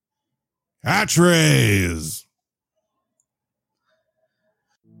 catchphrase.